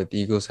it up with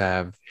Eagles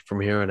have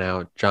from here on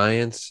out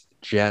Giants,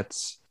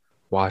 Jets,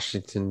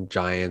 Washington,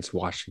 Giants,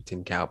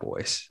 Washington,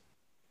 Cowboys.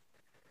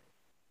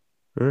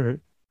 All right.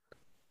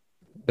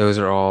 Those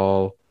are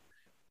all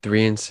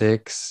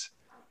 3-6,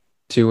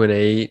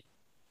 2-8,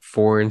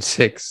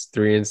 4-6,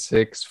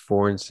 3-6,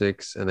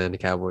 4-6, and then the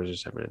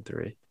Cowboys are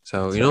 7-3.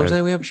 So you know what I'm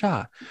saying? We have a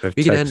shot.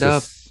 We can end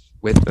up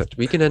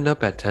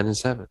at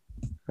 10-7.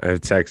 I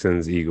have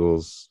Texans,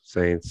 Eagles,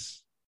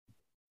 Saints,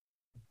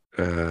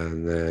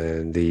 and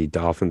then the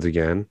Dolphins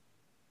again,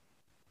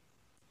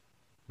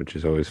 which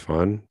is always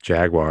fun.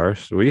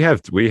 Jaguars. We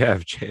have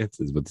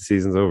chances, but the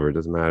season's over. It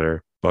doesn't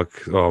matter.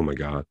 Buck. Oh my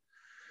God.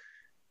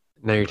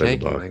 Now you're Play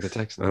the tanking like the Bucs.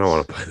 Texans. I don't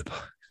want to play the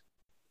Bucks.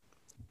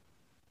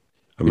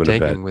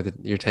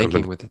 You're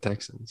tanking with the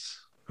Texans.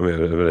 I'm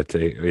gonna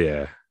take.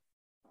 Yeah.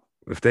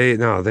 If they're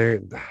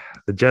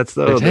the Jets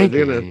though.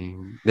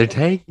 They're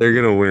tanking. They're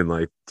gonna win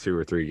like 2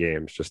 or 3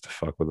 games just to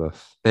fuck with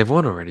us. They've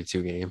won already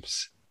 2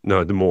 games.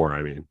 No, the more.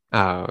 I mean.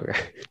 Oh, okay.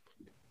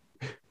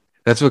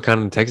 That's what kind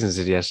of the Texans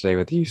did yesterday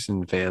with the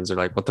Houston fans. They're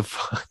like, "What the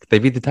fuck?" They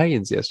beat the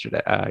Titans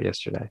yesterday. I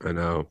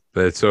know,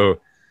 but it's so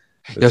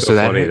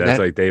funny. That's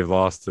like they've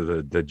lost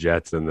to the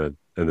Jets and the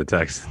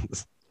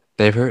Texans.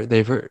 They've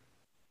hurt.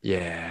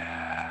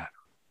 Yeah,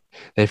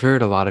 they've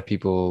hurt a lot of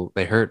people.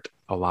 They hurt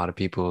a lot of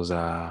people's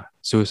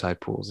suicide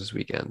pools this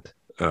weekend.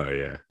 Oh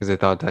yeah, because they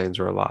thought Titans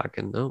were a lock,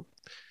 and nope.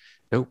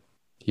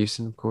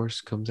 Houston, of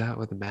course, comes out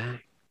with a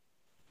bang.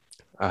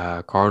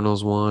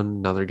 Cardinals won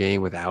another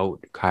game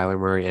without Kyler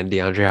Murray and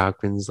DeAndre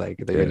Hopkins.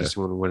 Like they just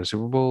want to win a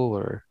Super Bowl,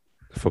 or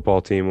the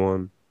football team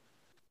won.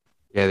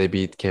 Yeah, they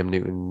beat Cam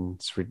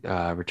Newton's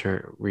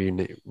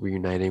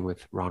reuniting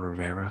with Ron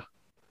Rivera.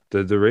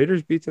 Did the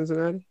Raiders beat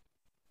Cincinnati?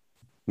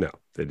 No,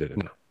 they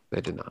didn't. No, they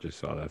did not. Just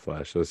saw that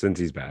flash. So since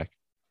he's back.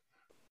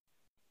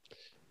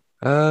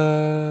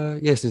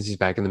 Yeah, since he's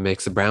back in the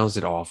mix, the Browns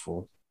did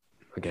awful.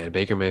 Again,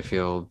 Baker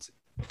Mayfield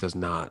is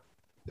not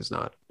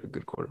a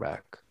good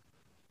quarterback.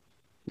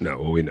 No,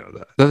 well, we know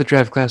that. The other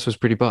draft class was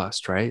pretty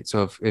bust, right?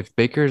 So if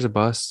Baker is a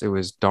bust, it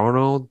was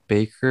Darnold,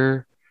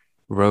 Baker,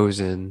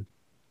 Rosen,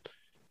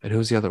 and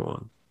who's the other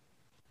one?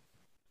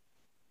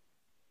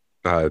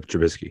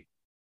 Trubisky.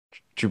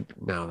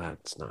 No, that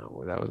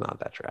was not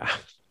that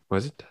draft.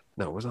 Was it?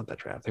 No, it was not that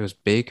draft. It was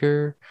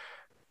Baker.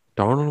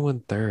 Darnold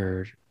went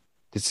third.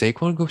 Did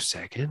Saquon go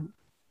second?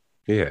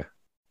 Yeah.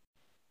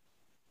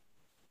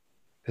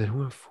 Then who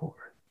went fourth?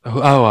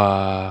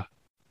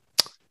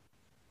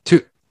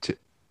 Two.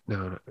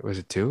 No, was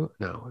it 2?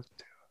 No, it was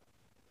 2.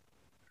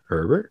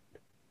 Herbert?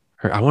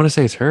 I want to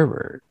say it's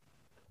Herbert.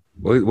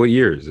 What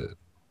year is it?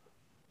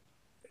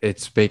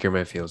 It's Baker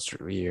Mayfield's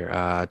year,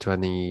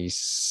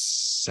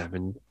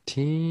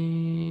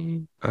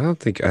 2017. I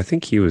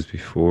think he was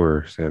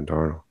before Sam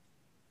Darnold.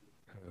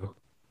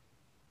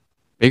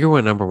 Baker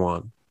went number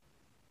 1.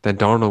 Then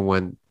Darnold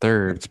went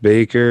third. It's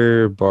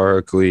Baker,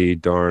 Barkley,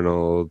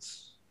 Darnold,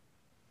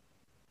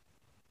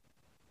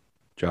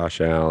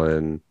 Josh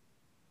Allen.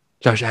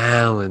 That's the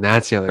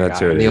other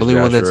guy. And the only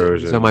one that's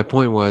Rosen. So my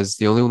point was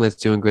the only one that's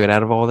doing good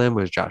out of all of them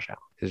was Josh Allen.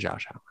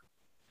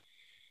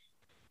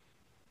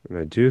 And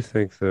I do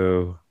think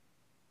though.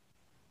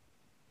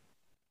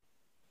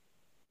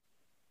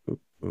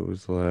 What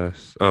was the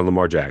last? Oh,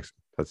 Lamar Jackson.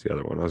 That's the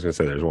other one. I was gonna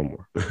say there's one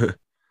more.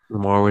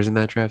 Lamar was in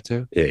that draft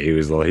too? Yeah, he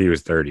was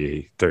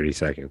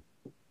 32nd.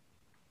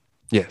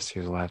 Yes, he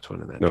was the last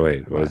one in that. No,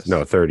 wait,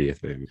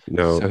 30th maybe.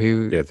 No, so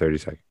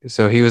 32nd.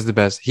 So he was the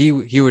best. He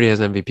already has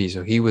MVP,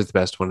 so he was the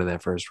best one in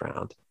that first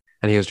round,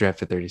 and he was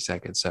drafted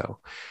 32nd. So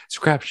it's a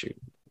crapshoot.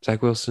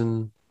 Zach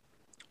Wilson,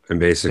 and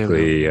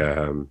basically,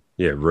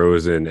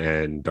 Rosen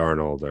and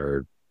Darnold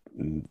are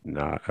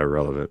not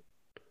irrelevant.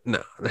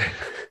 No, and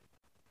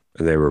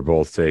they were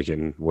both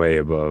taken way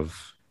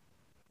above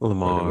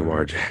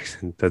Lamar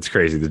Jackson. That's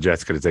crazy. The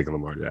Jets could have taken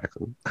Lamar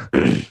Jackson.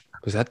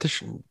 Was that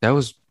Deshaun? That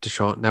was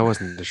Deshaun. That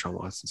wasn't Deshaun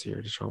Watson's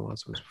year. Deshaun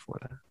Watson was before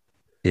that.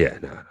 Yeah,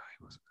 no,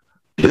 he wasn't.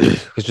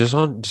 Because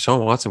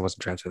Deshaun Watson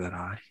wasn't drafted that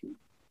high.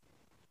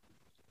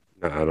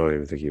 No, I don't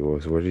even think he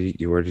was. Where did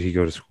he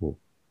go to school?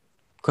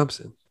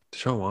 Clemson.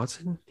 Deshaun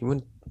Watson. He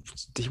won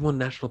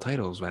national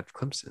titles at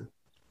Clemson.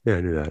 Yeah,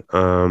 I knew that.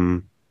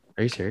 Are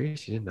you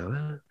serious? You didn't know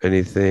that?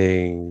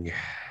 Anything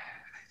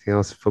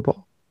else in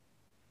football?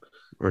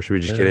 Or should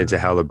we just get into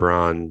how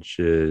LeBron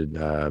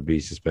should be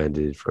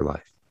suspended for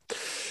life?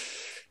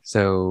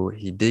 So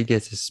he did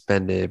get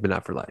suspended, but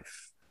not for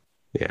life.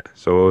 Yeah.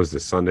 So what was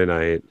this Sunday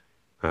night?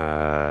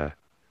 Uh,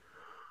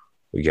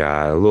 we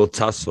got a little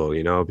tussle,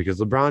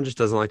 because LeBron just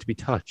doesn't like to be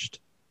touched.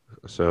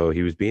 So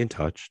he was being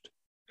touched,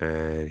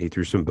 and he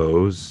threw some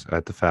bows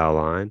at the foul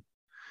line,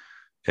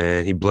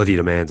 and he bloodied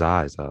a man's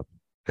eyes up.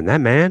 And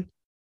that man,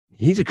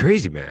 he's a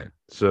crazy man.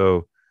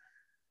 So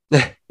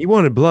he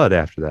wanted blood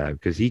after that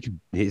because he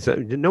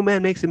said no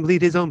man makes him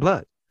bleed his own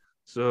blood.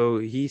 So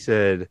he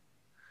said,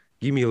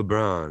 "Give me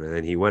LeBron," and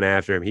then he went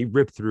after him. He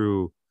ripped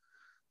through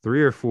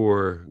 3 or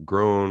 4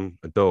 grown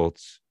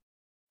adults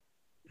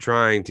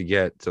trying to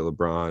get to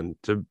LeBron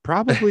to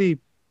probably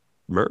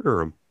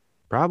murder him.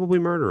 Probably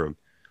murder him.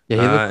 Yeah,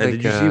 he looked And like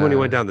did you see when he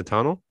went down the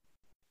tunnel?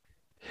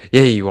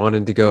 yeah, he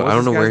wanted to go. What I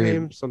was don't this know guy's where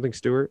name? Something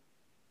Stewart.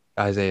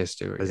 Isaiah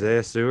Stewart. Yeah.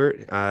 Isaiah Stewart.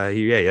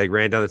 He like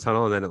ran down the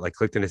tunnel and then it like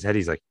clicked in his head.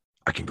 He's like,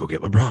 I can go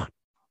get LeBron.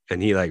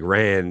 And he like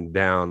ran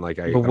down But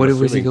I'm what was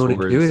he assuming going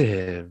to do towards to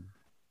him?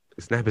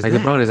 snap his Like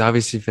neck. LeBron is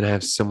obviously going to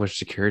have so much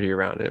security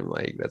around him.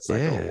 Like that's not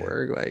going to Yeah.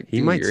 work. Like He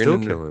dude, might you're still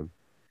in kill him.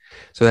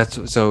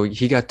 so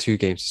he got 2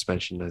 game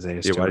suspension, Isaiah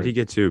Yeah, Stewart. why did he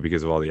get 2?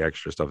 Because of all the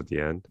extra stuff at the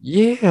end.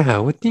 Yeah,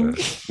 what do you mean?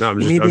 No, I'm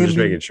just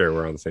making sure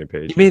we're on the same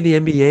page. He made the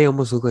NBA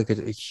almost look like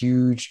a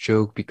huge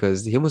joke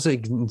because he almost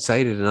like,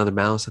 incited another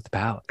malice at the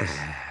palace.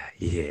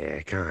 Yeah,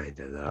 kind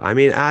of though. I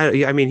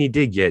mean, he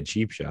did get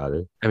cheap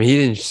shotted. I mean, he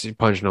didn't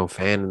punch no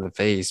fan in the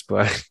face,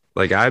 but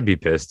Like I'd be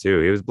pissed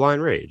too. He was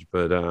blind rage,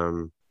 but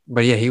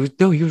yeah, he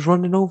was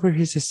running over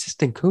his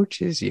assistant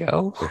coaches,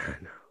 yo.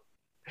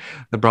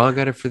 LeBron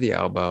got it for the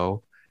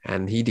elbow,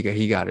 and he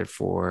got it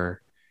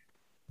for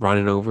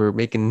running over,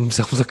 making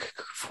himself look like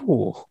a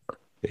fool.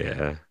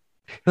 yeah.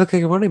 He looked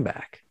like a running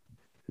back.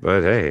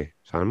 But hey,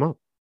 sign him up.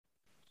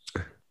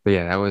 But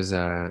yeah, that was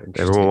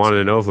Everyone wanted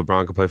to know if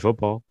LeBron could play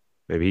football.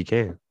 Maybe he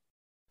can.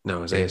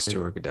 No, Isaiah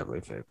Stewart could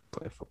definitely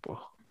play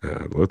football.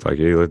 Looked like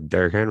he looked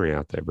Derrick Henry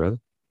out there, brother.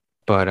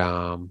 But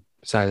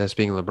besides that,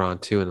 speaking of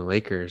LeBron too, and the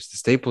Lakers, the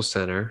Staples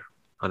Center.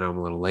 I know I'm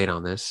a little late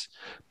on this,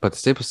 but the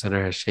Staples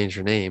Center has changed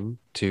their name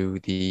to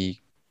the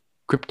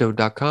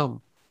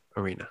Crypto.com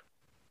arena.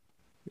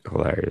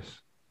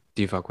 Hilarious.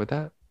 Do you fuck with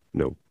that?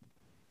 Nope.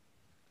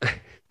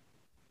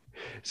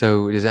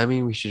 So does that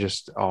mean we should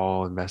just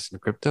all invest in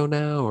crypto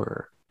now,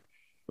 or?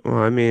 Well,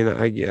 I mean,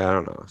 I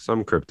don't know.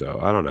 Some crypto.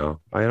 I don't know.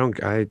 I don't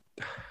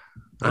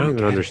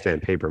even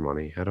understand paper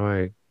money. How do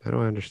I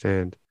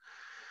understand?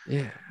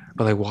 Yeah.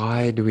 But like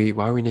why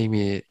are we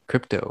naming it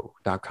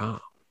crypto.com?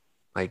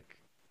 Like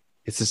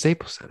it's the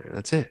Staples Center.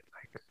 That's it.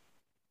 Like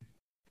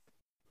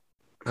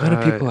a lot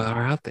of people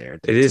are out there.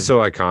 It is so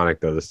iconic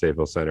though, the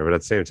Staples Center, but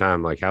at the same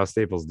time, like how's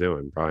Staples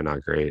doing? Probably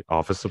not great.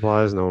 Office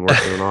supplies, no one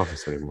works in an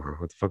office anymore.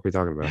 What the fuck are we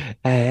talking about?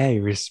 Hey,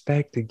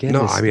 respect again.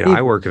 No, I mean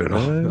I work in an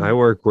office. I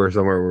work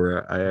somewhere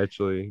where I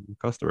actually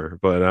customer,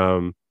 but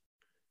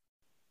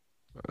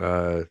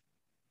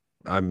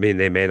I mean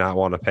they may not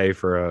want to pay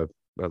for a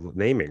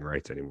naming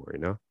rights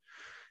anymore,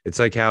 It's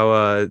like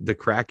how the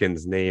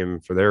Kraken's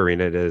name for their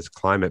arena is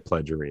Climate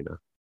Pledge Arena.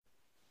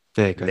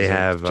 Yeah, they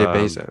have Jeff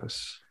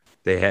Bezos.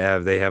 They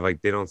have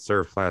like they don't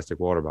serve plastic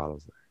water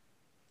bottles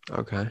there.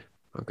 Okay.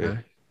 Yeah.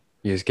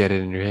 You just get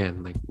it in your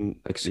hand, like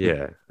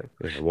yeah,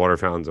 water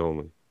fountains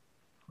only.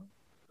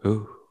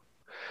 Ooh.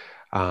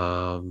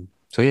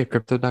 So yeah,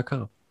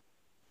 crypto.com.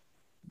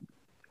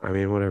 I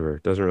mean, whatever.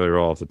 It doesn't really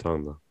roll off the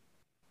tongue though.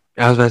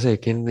 I was about to say,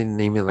 can they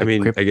name it like? I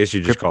mean, I guess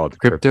you just call it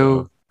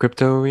the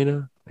crypto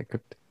arena, like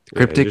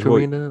cryptic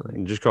arena.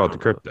 Like, just call it the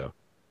crypto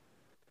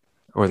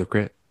or the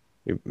crypt.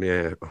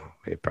 Yeah,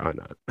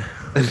 probably not.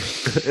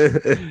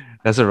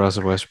 That's what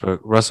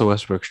Russell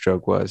Westbrook's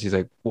joke was. He's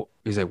like, what?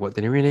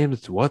 They renamed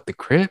it to what? The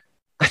crypt.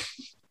 I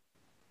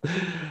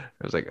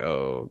was like,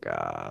 oh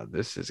god,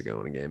 this is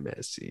going to get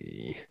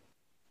messy.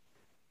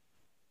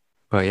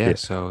 But yeah,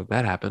 so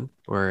that happened.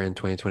 We're in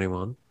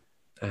 2021.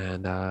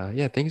 And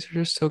things are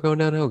just still going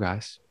downhill,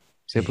 guys.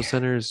 Staples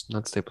Center is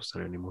not Staples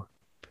Center anymore.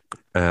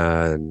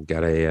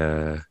 Got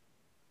a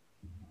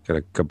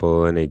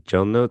couple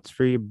NHL notes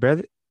for you,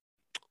 brother.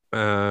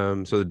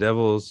 So the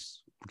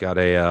Devils got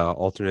a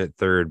alternate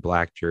third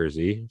black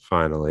jersey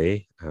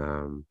finally,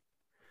 and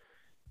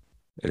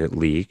it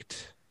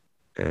leaked,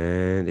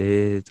 and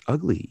it's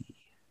ugly.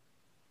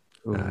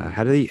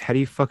 How do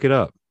you fuck it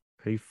up?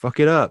 How do you fuck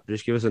it up?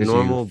 Just give us a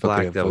normal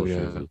black Devils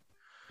jersey.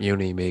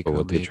 But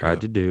what they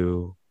tried to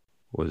do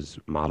was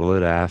model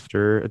it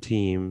after a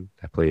team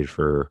that played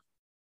for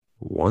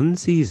one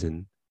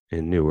season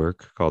in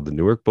Newark called the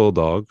Newark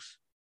Bulldogs,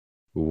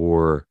 who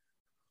wore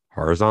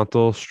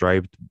horizontal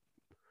striped,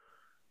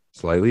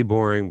 slightly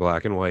boring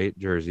black and white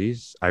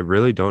jerseys. I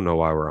really don't know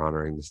why we're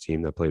honoring this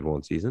team that played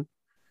one season.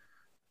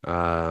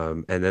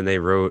 And then they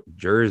wrote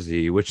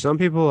jersey, which some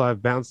people,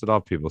 I've bounced it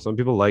off people. Some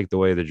people like the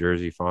way the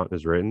jersey font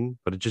is written,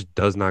 but it just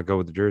does not go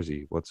with the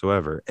jersey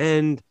whatsoever.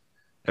 And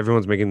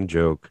everyone's making the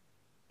joke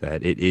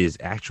that it is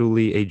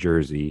actually a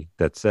jersey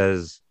that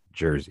says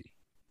jersey.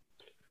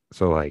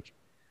 So, like,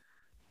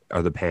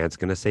 are the pants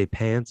going to say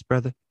pants,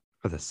 brother?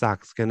 Are the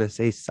socks gonna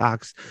say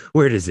socks?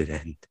 Where does it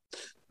end?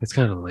 It's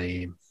kind of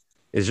lame.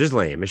 It's just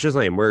lame. It's just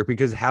lame work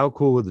because how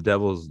cool would the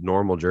Devils'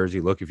 normal jersey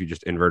look if you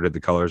just inverted the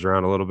colors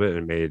around a little bit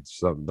and made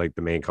something like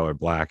the main color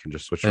black and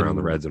just switched around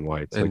the reds and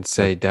whites and like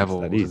say that, it's that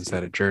Devils easy.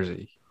 instead of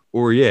Jersey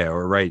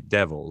Or write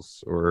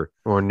Devils or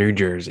New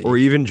Jersey or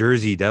even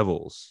Jersey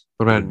Devils.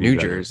 What about New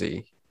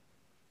Jersey?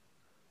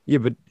 Yeah,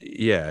 but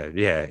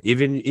yeah.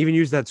 Even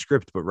use that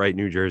script, but write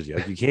New Jersey.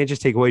 Like you can't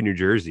just take away New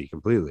Jersey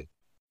completely.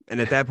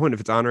 And at that point, if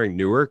it's honoring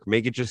Newark,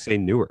 make it just say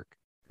Newark.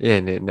 Yeah,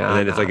 and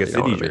then it's like a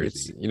city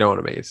jersey. You don't want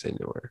to make it say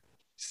Newark.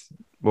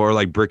 Or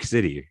like Brick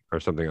City or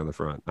something on the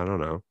front. I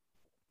don't know.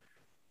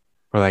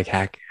 Or like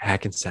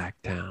Hackensack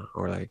Town.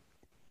 Or like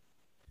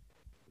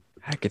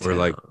Hackentown. Or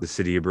like the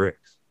City of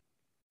Bricks.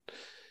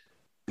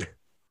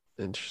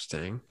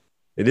 Interesting.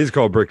 It is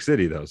called Brick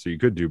City though, so you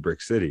could do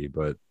Brick City,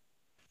 but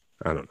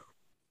I don't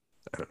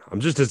know. I'm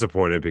just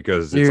disappointed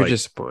because You're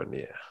disappointed,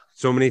 yeah.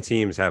 So many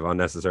teams have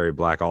unnecessary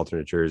black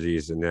alternate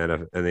jerseys in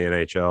the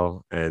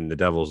NHL, and the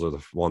Devils are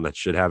the one that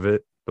should have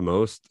it the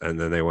most, and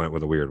then they went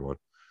with a weird one.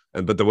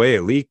 But the way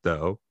it leaked,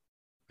 though,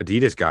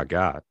 Adidas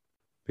got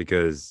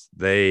because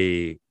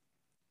they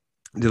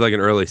did like an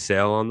early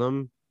sale on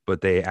them, but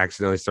they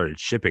accidentally started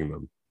shipping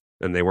them,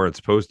 and they weren't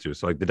supposed to.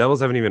 So like the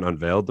Devils haven't even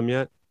unveiled them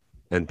yet,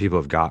 and people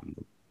have gotten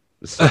them.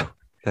 So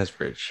that's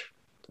rich.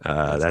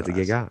 That's a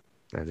gig got.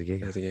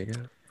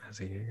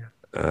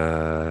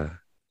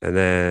 And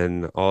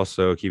then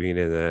also keeping it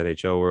in the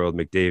NHL world,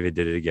 McDavid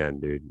did it again,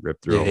 dude.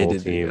 Ripped through a whole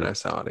team I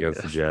saw it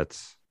against the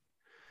Jets.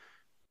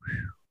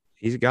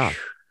 He's a god.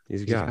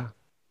 He's a god.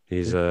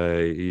 He's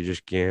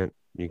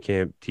you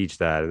can't teach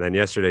that. And then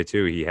yesterday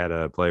too, he had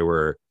a play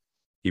where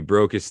he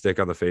broke his stick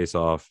on the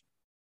face-off,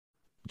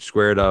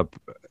 squared up,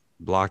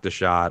 blocked a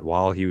shot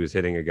while he was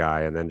hitting a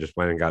guy, and then just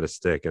went and got his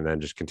stick and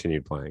then just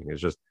continued playing. It's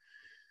just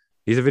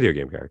he's a video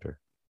game character.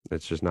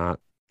 It's just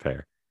not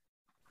fair.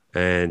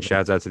 And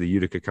shouts out to the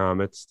Utica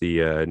Comets,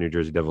 the New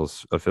Jersey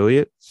Devils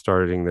affiliate,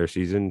 starting their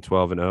season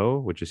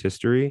 12-0, which is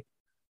history.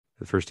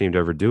 The first team to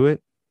ever do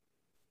it.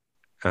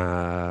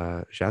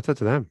 Shouts out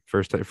to them.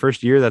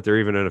 First year that they're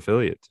even an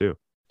affiliate too.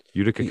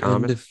 Utica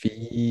Comets.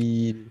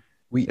 And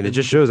it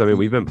just shows. I mean,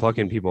 we've been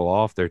plucking people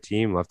off their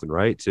team left and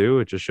right too.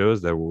 It just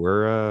shows that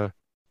we're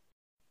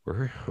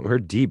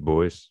deep,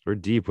 boys. We're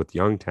deep with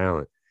young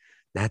talent.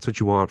 That's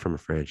what you want from a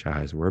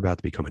franchise, and we're about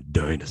to become a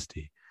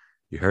dynasty.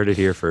 You heard it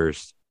here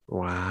first.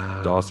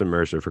 Wow. Dawson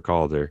Mercer for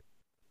Calder.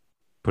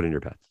 Put in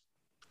your bets.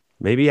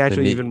 Maybe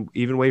actually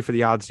even wait for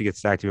the odds to get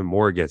stacked even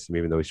more against him,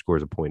 even though he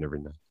scores a point every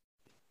night.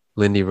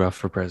 Lindy Ruff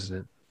for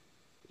president.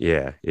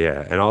 Yeah.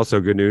 And also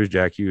good news,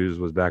 Jack Hughes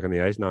was back on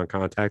the ice,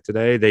 non-contact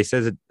today. They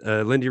says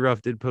that Lindy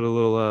Ruff did put a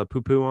little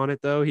poo-poo on it,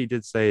 though. He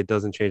did say it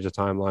doesn't change the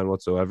timeline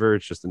whatsoever.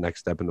 It's just the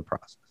next step in the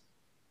process.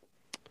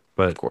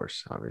 But of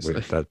course, obviously.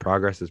 That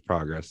progress is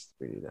progress.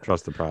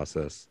 Trust the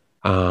process.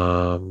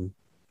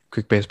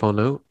 Quick baseball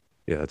note.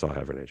 Yeah, that's all I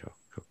have for NHL.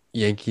 Cool.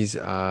 Yankees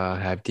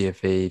have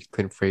DFA'd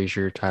Clint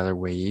Frazier, Tyler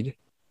Wade.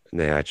 And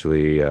they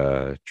actually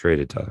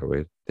traded Tyler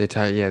Wade.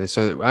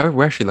 So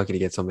we're actually lucky to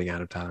get something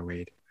out of Tyler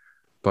Wade.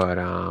 But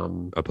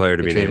a player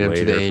to be named later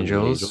to the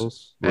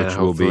Angels, which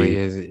will be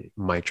his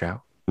Mike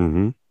Trout.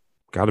 Mm-hmm.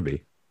 Gotta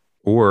be.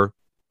 Or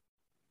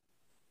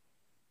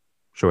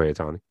Shohei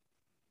Ohtani.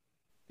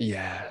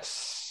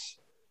 Yes.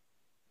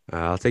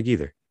 I'll take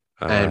either.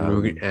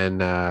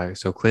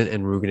 So Clint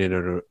and Rugen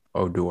and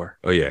Odor.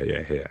 Oh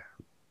yeah.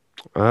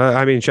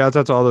 I mean, shouts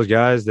out to all those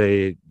guys.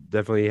 They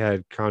definitely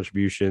had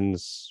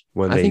contributions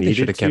when they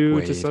needed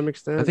to some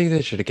extent. I think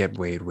they should have kept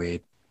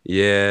Wade.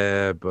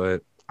 Yeah,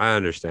 but I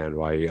understand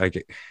why. I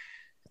think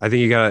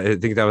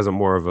that was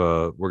more of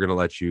a we're gonna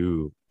let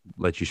you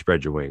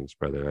spread your wings,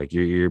 brother. Like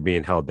you're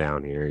being held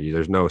down here.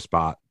 There's no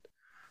spot.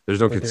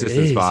 There's no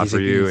consistent spot for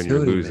you, and you're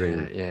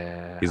losing.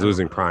 Yeah, he's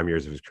losing prime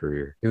years of his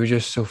career. He was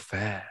just so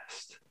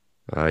fast.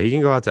 He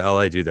can go out to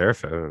LA, do their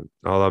phone.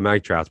 Although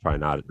Mike Trout's probably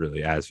not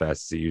really as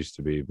fast as he used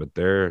to be, but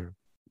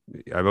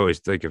I've always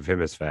think of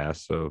him as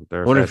fast. So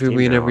I wonder if he'll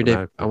be an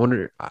everyday. I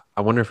wonder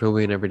if he'll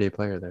be an everyday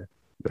player there.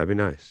 That'd be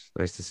nice.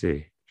 Nice to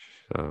see.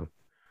 So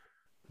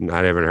I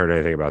haven't heard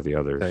anything about the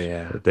others. So,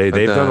 yeah, they've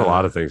done a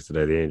lot of things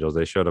today. The Angels.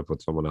 They showed up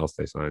with someone else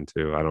they signed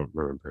too. I don't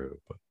remember who,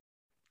 but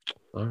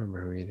I don't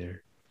remember who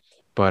either.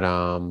 But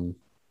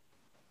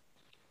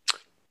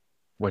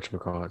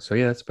whatchamacallit. So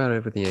yeah, that's about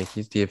it with the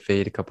Yankees.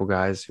 DFA'd a couple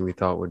guys who we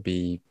thought would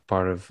be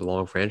part of a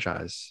long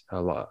franchise a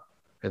lot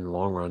in the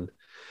long run.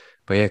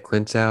 But yeah,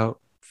 Clint's out,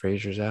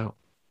 Frazier's out.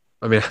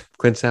 I mean,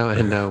 Clint's out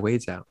and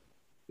Wade's out.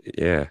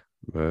 Yeah.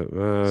 But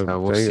so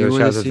we'll see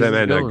where the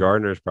season's going.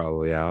 Gardner's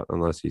probably out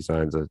unless he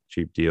signs a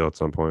cheap deal at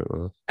some point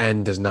with us.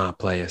 And does not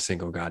play a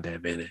single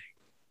goddamn inning.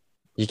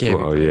 You can't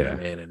be playing a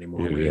man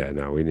anymore. Yeah,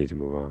 no, we need to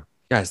move on.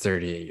 Guy's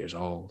 38 years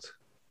old.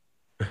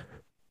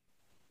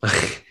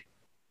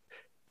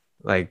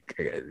 Like,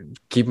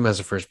 keep him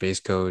as a first base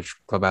coach,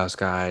 clubhouse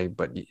guy,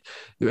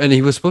 and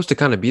he was supposed to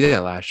kind of be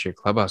that last year,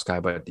 clubhouse guy,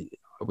 but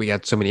we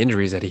got so many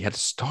injuries that he had to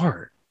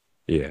start.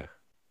 Yeah.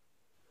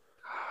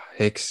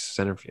 Hicks,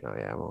 center field. Oh,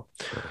 yeah, well,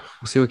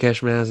 we'll see what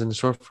Cashman has in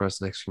store for us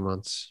the next few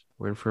months.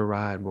 We're in for a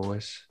ride,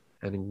 boys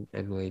and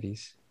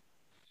ladies.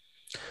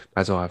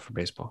 That's all I have for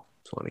baseball.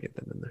 Just want to get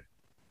that in there.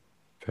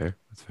 Fair.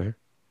 That's fair.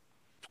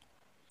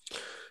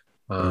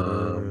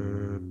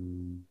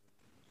 You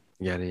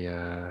got any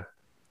ATI?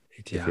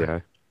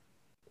 ATI.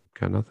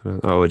 Got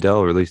nothing. Oh,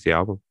 Adele released the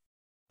album.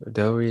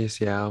 Adele released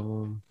the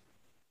album.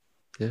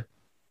 Yeah.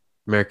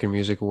 American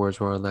Music Awards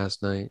were on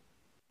last night.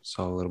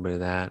 Saw a little bit of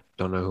that.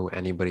 Don't know who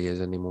anybody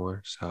is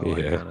anymore. So I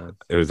Yeah. kind of.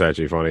 It was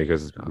actually funny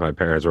because my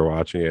parents were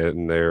watching it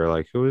and they were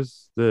like, "Who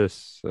is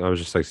this?" I was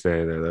just like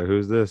standing there, like,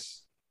 "Who's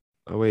this?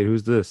 Oh wait,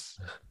 who's this?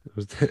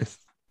 Who's this?"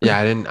 Yeah,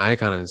 I didn't. I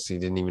kind of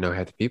didn't even know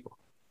half the people.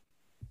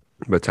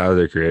 But Tyler,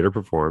 the Creator,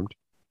 performed.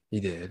 He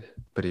did,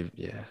 but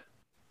yeah,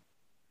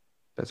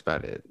 that's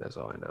about it. That's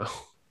all I know.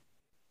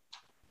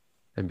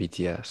 And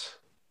BTS,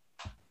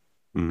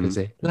 because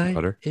they light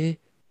Butter.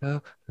 it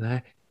up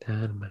like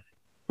dynamite.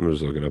 I'm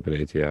just looking up an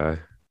ATI.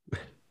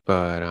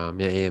 But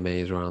yeah,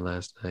 AMAs were on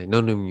last night. No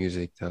new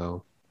music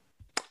though.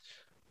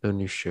 No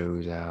new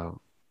shows out.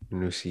 No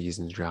new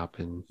seasons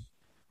dropping.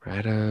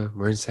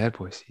 We're in sad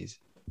boy season.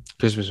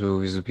 Christmas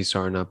movies will be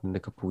starting up in a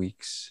couple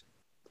weeks.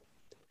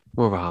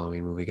 More of a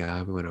Halloween movie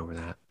guy. We went over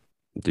that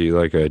Do you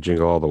like a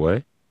Jingle All the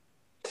Way?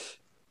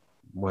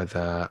 with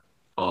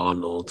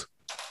Arnold.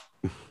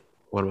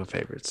 One of my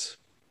favorites.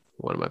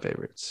 One of my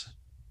favorites.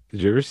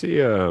 Did you ever see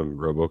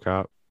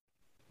RoboCop?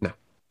 No.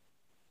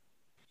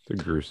 It's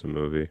a gruesome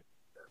movie.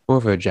 More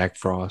of a Jack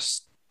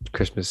Frost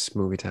Christmas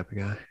movie type of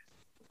guy.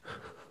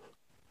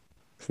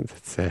 Isn't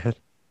that sad?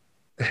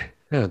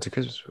 Yeah, it's a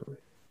Christmas movie.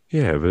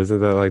 Yeah, but isn't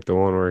that like the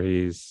one where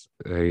he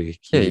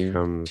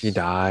becomes he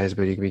dies,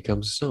 but he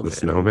becomes a snowman. the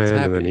snowman,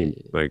 and then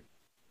he like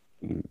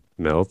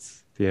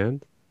melts at the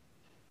end?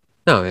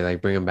 No, they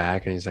like bring him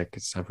back, and he's like,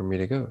 "It's time for me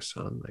to go,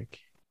 son." Like,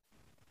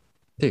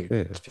 dude, Yeah,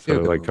 it's a so it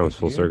feel-good like movie, comes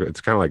full dude. circle.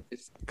 It's kind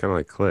of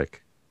like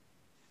Click.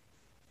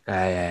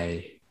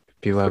 Hey,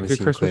 people Like haven't a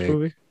seen Christmas Click.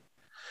 movie.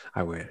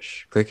 I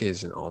wish. Click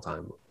is an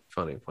all-time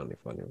funny movie.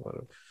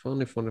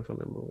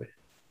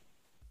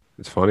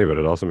 It's funny, but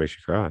it also makes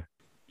you cry.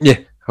 Yeah,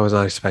 I was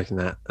not expecting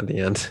that at the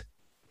end.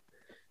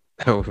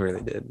 That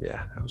really did.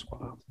 Yeah, that was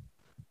wild.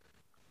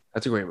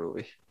 That's a great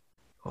movie,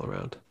 all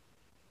around.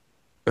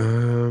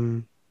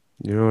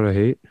 You know what I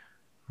hate?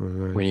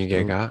 When you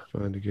get got.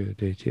 Find a good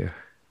date, yeah.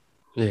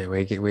 Yeah,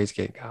 ways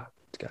get got.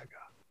 It's got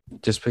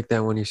got. Just pick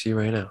that one you see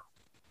right now.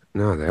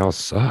 No, they all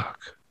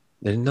suck.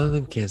 None of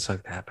them can't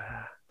suck that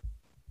bad.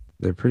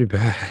 They're pretty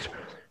bad.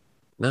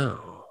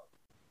 No.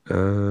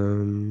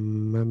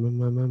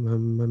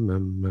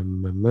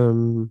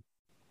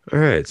 All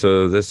right,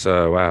 so this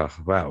wow,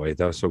 wait,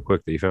 that was so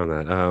quick that you found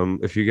that.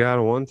 If you got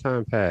a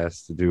one-time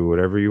pass to do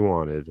whatever you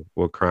wanted,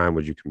 what crime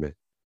would you commit?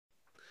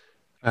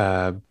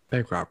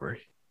 Bank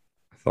robbery.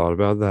 I thought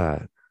about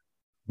that,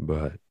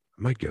 but I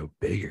might go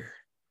bigger.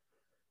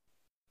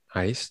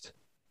 Heist.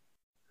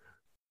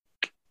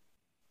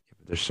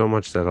 There's so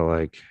much that I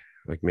like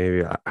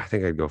maybe I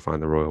think I'd go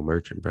find the Royal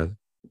Merchant, brother.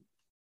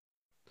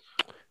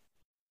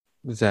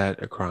 Is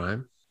that a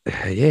crime?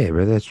 Yeah,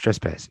 brother, that's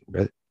trespassing,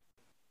 brother.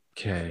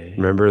 Okay.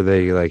 Remember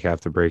they like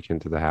have to break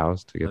into the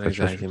house to get Not the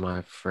exactly treasure?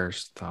 my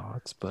first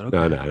thoughts, but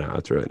okay. No,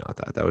 it's really not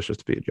that. That was just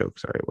to be a joke.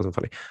 Sorry, it wasn't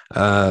funny.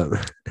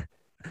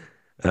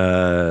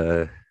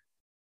 Uh,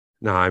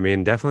 no, I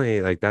mean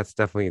definitely like that's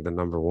definitely the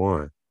number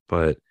one.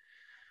 But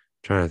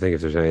trying to think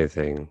if there's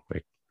anything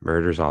like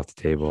murder's off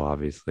the table.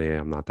 Obviously,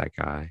 I'm not that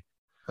guy.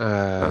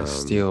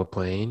 Steal a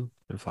plane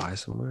and fly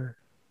somewhere.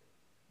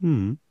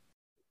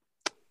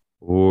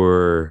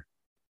 Or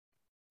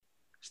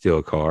steal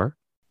a car.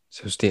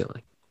 So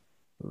stealing.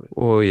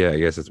 Well, yeah, I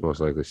guess it's most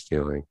likely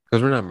stealing.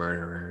 Because we're not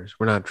murderers.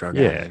 We're not drug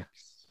Yeah.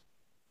 addicts.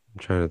 I'm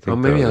trying to Oh,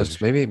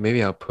 think.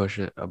 maybe I'll push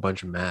a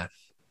bunch of meth.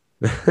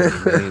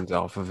 Millions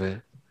off of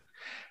it.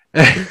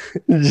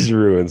 Just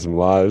ruin some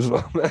lives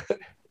on that.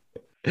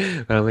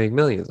 But I'll make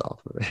millions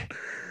off of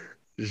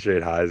it.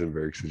 Straight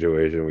Heisenberg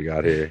situation we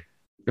got here.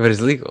 But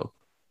it's legal.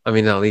 I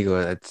mean, not legal.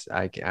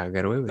 I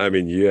got away with it. I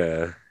mean,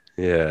 yeah.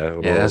 Yeah,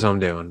 that's what I'm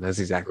doing. That's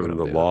exactly what I'm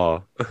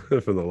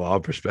doing. From the law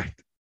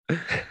perspective.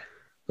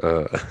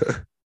 All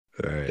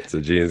right. So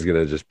Gene's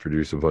gonna just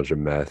produce a bunch of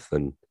meth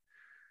and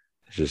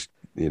just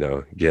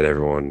get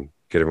everyone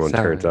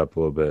turned up a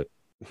little bit.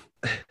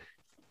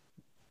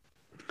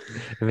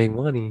 I make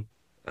money.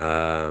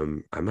 I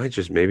might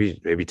just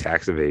maybe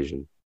tax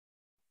evasion.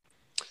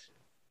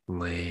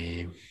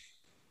 Lame.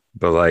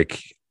 But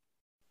like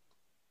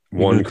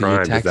one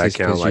crime, does that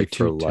count like for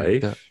too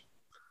life?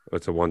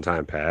 It's a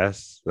one-time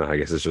pass. No, I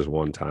guess it's just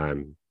one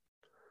time.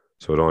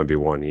 So it'd only be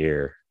 1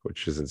 year,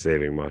 which isn't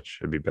saving much.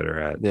 It'd be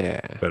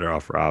better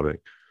off robbing.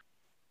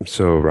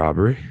 So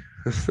robbery.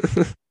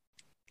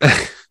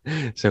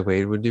 So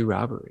Wade would do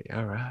robbery.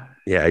 All right.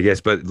 Yeah, I guess,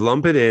 but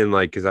lump it in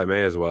like because I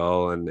may as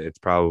well, and it's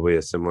probably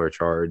a similar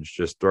charge.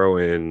 Just throw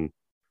in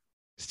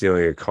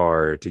stealing a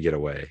car to get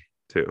away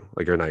too,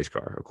 like a nice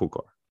car, a cool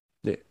car.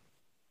 Yeah.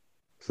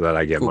 So that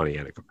I get money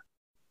and a car.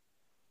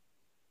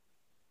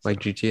 Like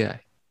GTA.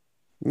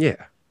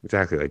 Yeah,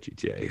 exactly like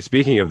GTA.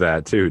 Speaking of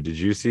that too, did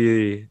you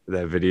see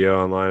that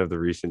video online of the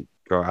recent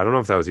car. I don't know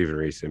if that was even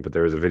recent, but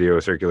there was a video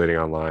circulating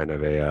online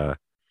of a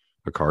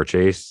car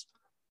chase,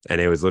 and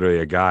it was literally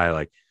a guy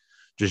like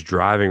just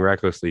driving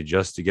recklessly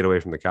just to get away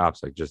from the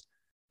cops. Like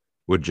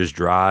would just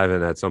drive,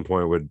 and at some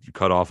point would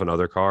cut off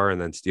another car and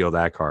then steal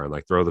that car and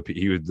like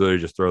he would literally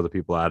just throw the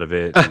people out of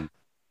it. And,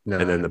 No,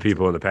 and then the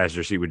people in the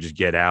passenger seat would just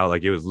get out.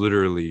 Like it was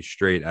literally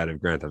straight out of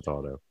Grand Theft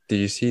Auto. Did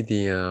you see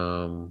the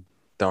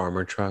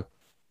armored truck?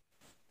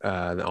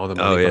 All the Oh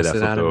money yeah, that busted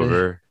flipped out of it.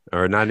 over,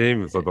 or not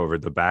even flip over.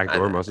 The back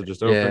door must have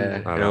just opened.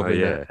 Yeah, I it don't know. opened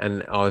Yeah, it,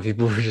 and all the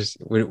people were just.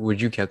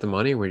 Would you keep the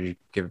money? Or would you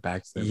give it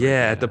back to them?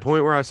 yeah. At the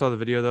point where I saw the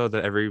video, though,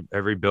 that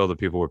every bill that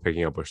people were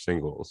picking up were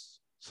singles,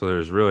 so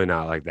there's really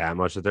not like that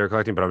much that they're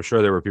collecting. But I'm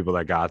sure there were people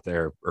that got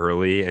there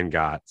early and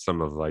got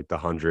some of like the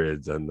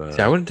hundreds and the.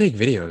 See, I wouldn't take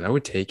videos. I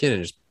would take it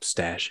and just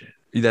stash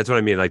it. That's what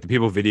I mean. Like the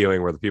people videoing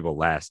were the people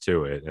last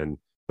to it,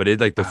 but it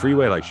like the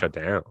freeway like shut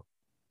down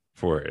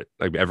for it.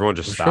 Like everyone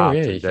just stopped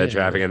yeah, in dead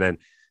traffic, and then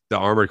the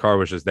armored car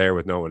was just there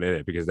with no one in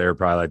it because they were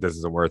probably like, "This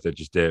isn't worth it.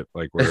 Just dip."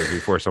 Like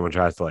before someone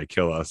tries to like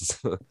kill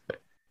us.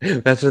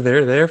 That's what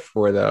they're there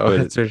for, though.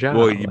 That's their job.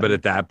 Well, but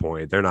at that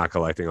point, they're not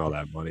collecting all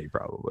that money,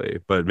 probably.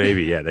 But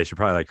maybe, yeah, they should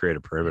probably like create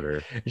a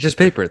perimeter. It's just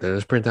paper. Then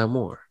let's print out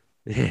more.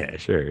 Yeah,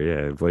 sure.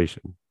 Yeah,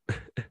 inflation.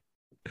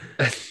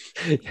 But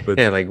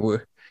yeah, like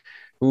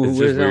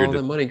where's all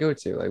the money go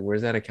to? Like,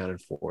 where's that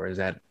accounted for? Is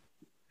that?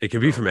 It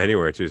could be from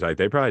anywhere too. So like,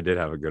 they probably did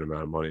have a good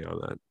amount of money on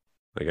that.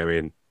 Like, I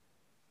mean,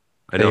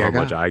 I know how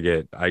much I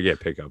get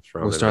pickups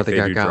from. We'll start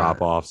they do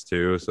drop offs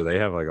too, so they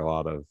have like a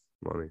lot of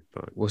money.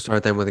 But we'll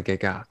start them with the get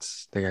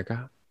gots. They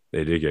got.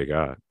 They did get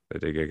got. They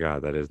did get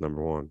got. That is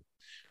number one.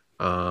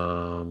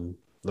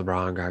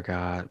 LeBron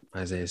got.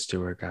 Isaiah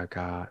Stewart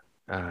got.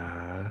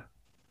 And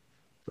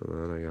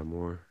then I got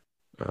more.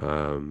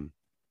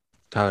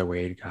 Tyler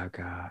Wade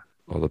got.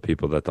 All the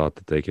people that thought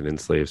that they could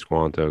enslave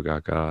Squanto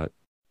got.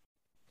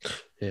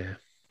 Yeah.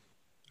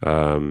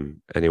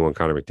 Anyone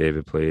Connor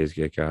McDavid plays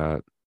get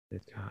got. Yeah.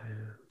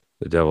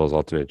 The Devils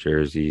alternate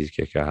jerseys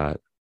get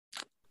got.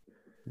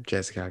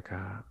 Jets got.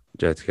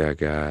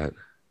 I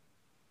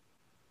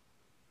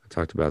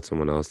talked about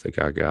someone else that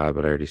got,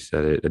 but I already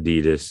said it.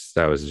 Adidas.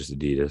 That was just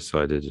Adidas,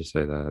 so I did just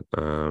say that.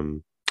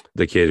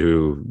 The kid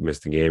who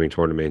missed the gaming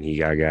tournament, he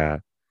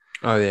got.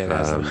 Oh yeah,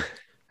 that's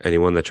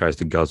anyone that tries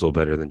to guzzle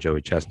better than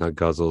Joey Chestnut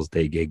guzzles,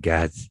 they get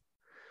got.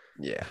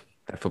 Yeah,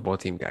 that football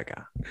team got.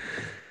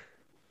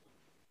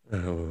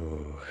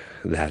 Oh,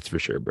 that's for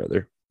sure,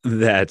 brother.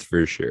 That's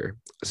for sure.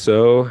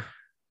 So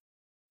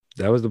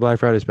that was the Black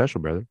Friday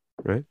special, brother.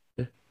 Right?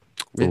 Yeah.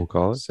 We'll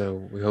call it. So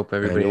we hope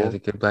everybody has a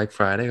good Black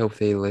Friday. Hope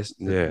they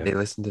listen. Yeah. They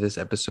listen to this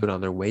episode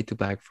on their way to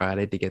Black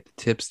Friday to get the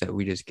tips that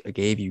we just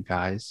gave you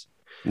guys.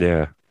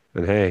 Yeah.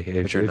 And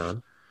hey,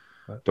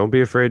 don't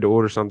be afraid to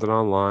order something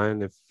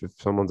online if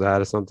someone's out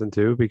of something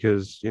too,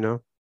 because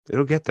it'll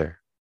get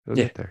there. It'll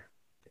get there.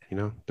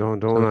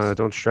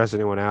 Don't stress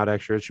anyone out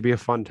extra. It should be a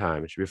fun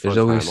time. It should be a fun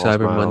time. There's always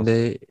Cyber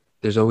Monday.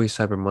 There's always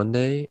Cyber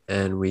Monday,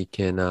 and we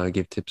can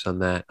give tips on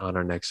that on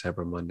our next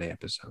Cyber Monday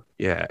episode.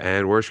 Yeah,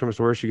 and worst comes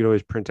to worst, you can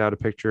always print out a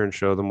picture and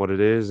show them what it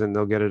is, and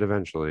they'll get it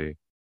eventually.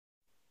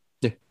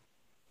 Yeah.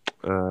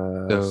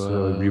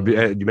 So you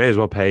may as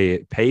well pay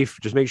it.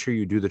 Just make sure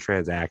you do the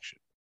transaction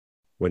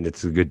when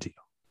it's a good deal.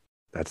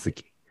 That's the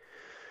key.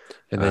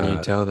 And then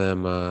you tell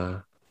them,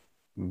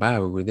 bye,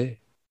 we're there.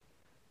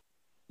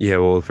 Yeah,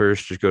 well,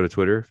 first, just go to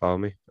Twitter, follow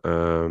me,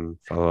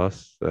 follow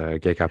us,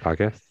 Gay Cop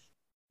Podcast.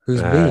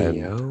 Who's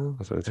me, yo?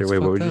 Wait,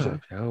 what would you say?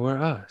 Yo, we're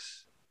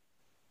us.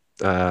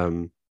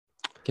 Can't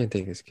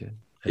take this kid.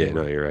 Anyway. Yeah,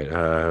 no, you're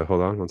right.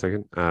 Hold on 1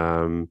 second.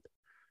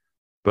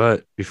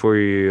 But before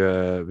we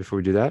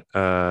do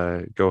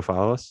that, go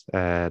follow us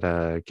at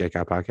Gay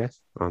Cop Podcast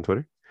on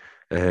Twitter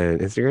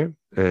and Instagram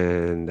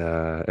and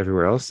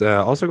everywhere else.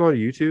 Also go on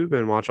YouTube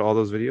and watch all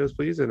those videos,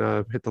 please, and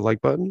hit the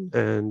like button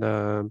and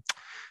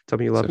tell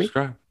me you love me.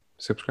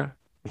 Subscribe.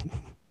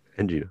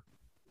 And Gino.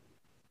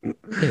 Yeah,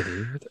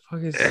 dude. What the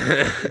fuck is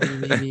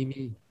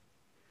me?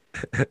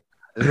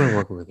 I'm not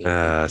working with you.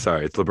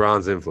 Sorry, it's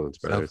LeBron's influence,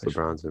 brother. It's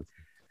LeBron's influence.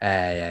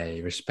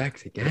 Hey,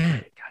 respect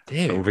again. God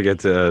damn it. Don't forget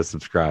to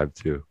subscribe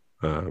too.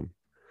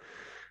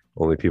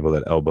 Only people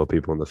that elbow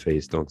people in the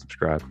face don't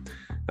subscribe.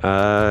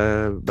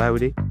 Bye,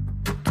 Woody.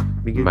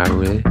 Be good. Bye,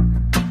 Woody.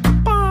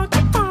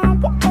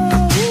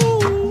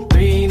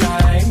 3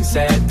 nights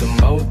at the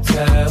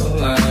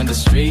motel under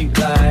street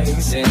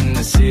lights in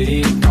the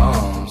city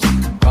palms.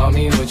 Call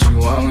me what you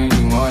want when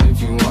you want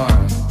if you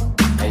want,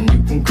 and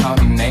you can call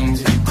me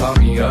names if you call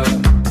me up.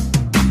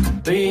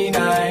 3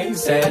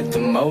 nights at the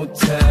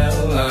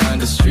motel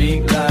under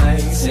street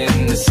lights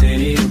in the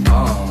city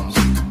palms.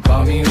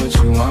 Call me what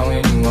you want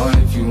when you want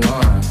if you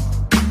want,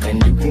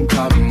 and you can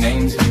call me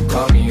names if you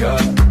call me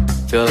up.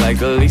 Feel like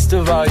the least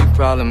of all your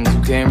problems.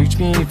 You can't reach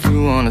me if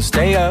you wanna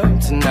stay up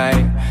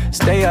tonight.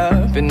 Stay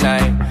up at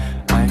night.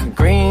 I'm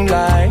green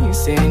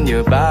lights in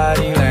your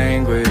body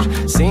language.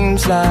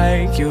 Seems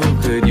like you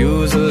could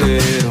use a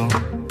little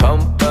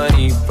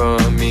company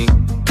from me.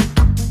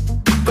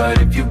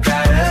 But if you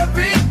got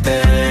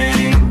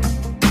everything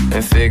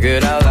and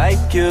figured out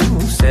like you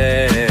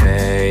said,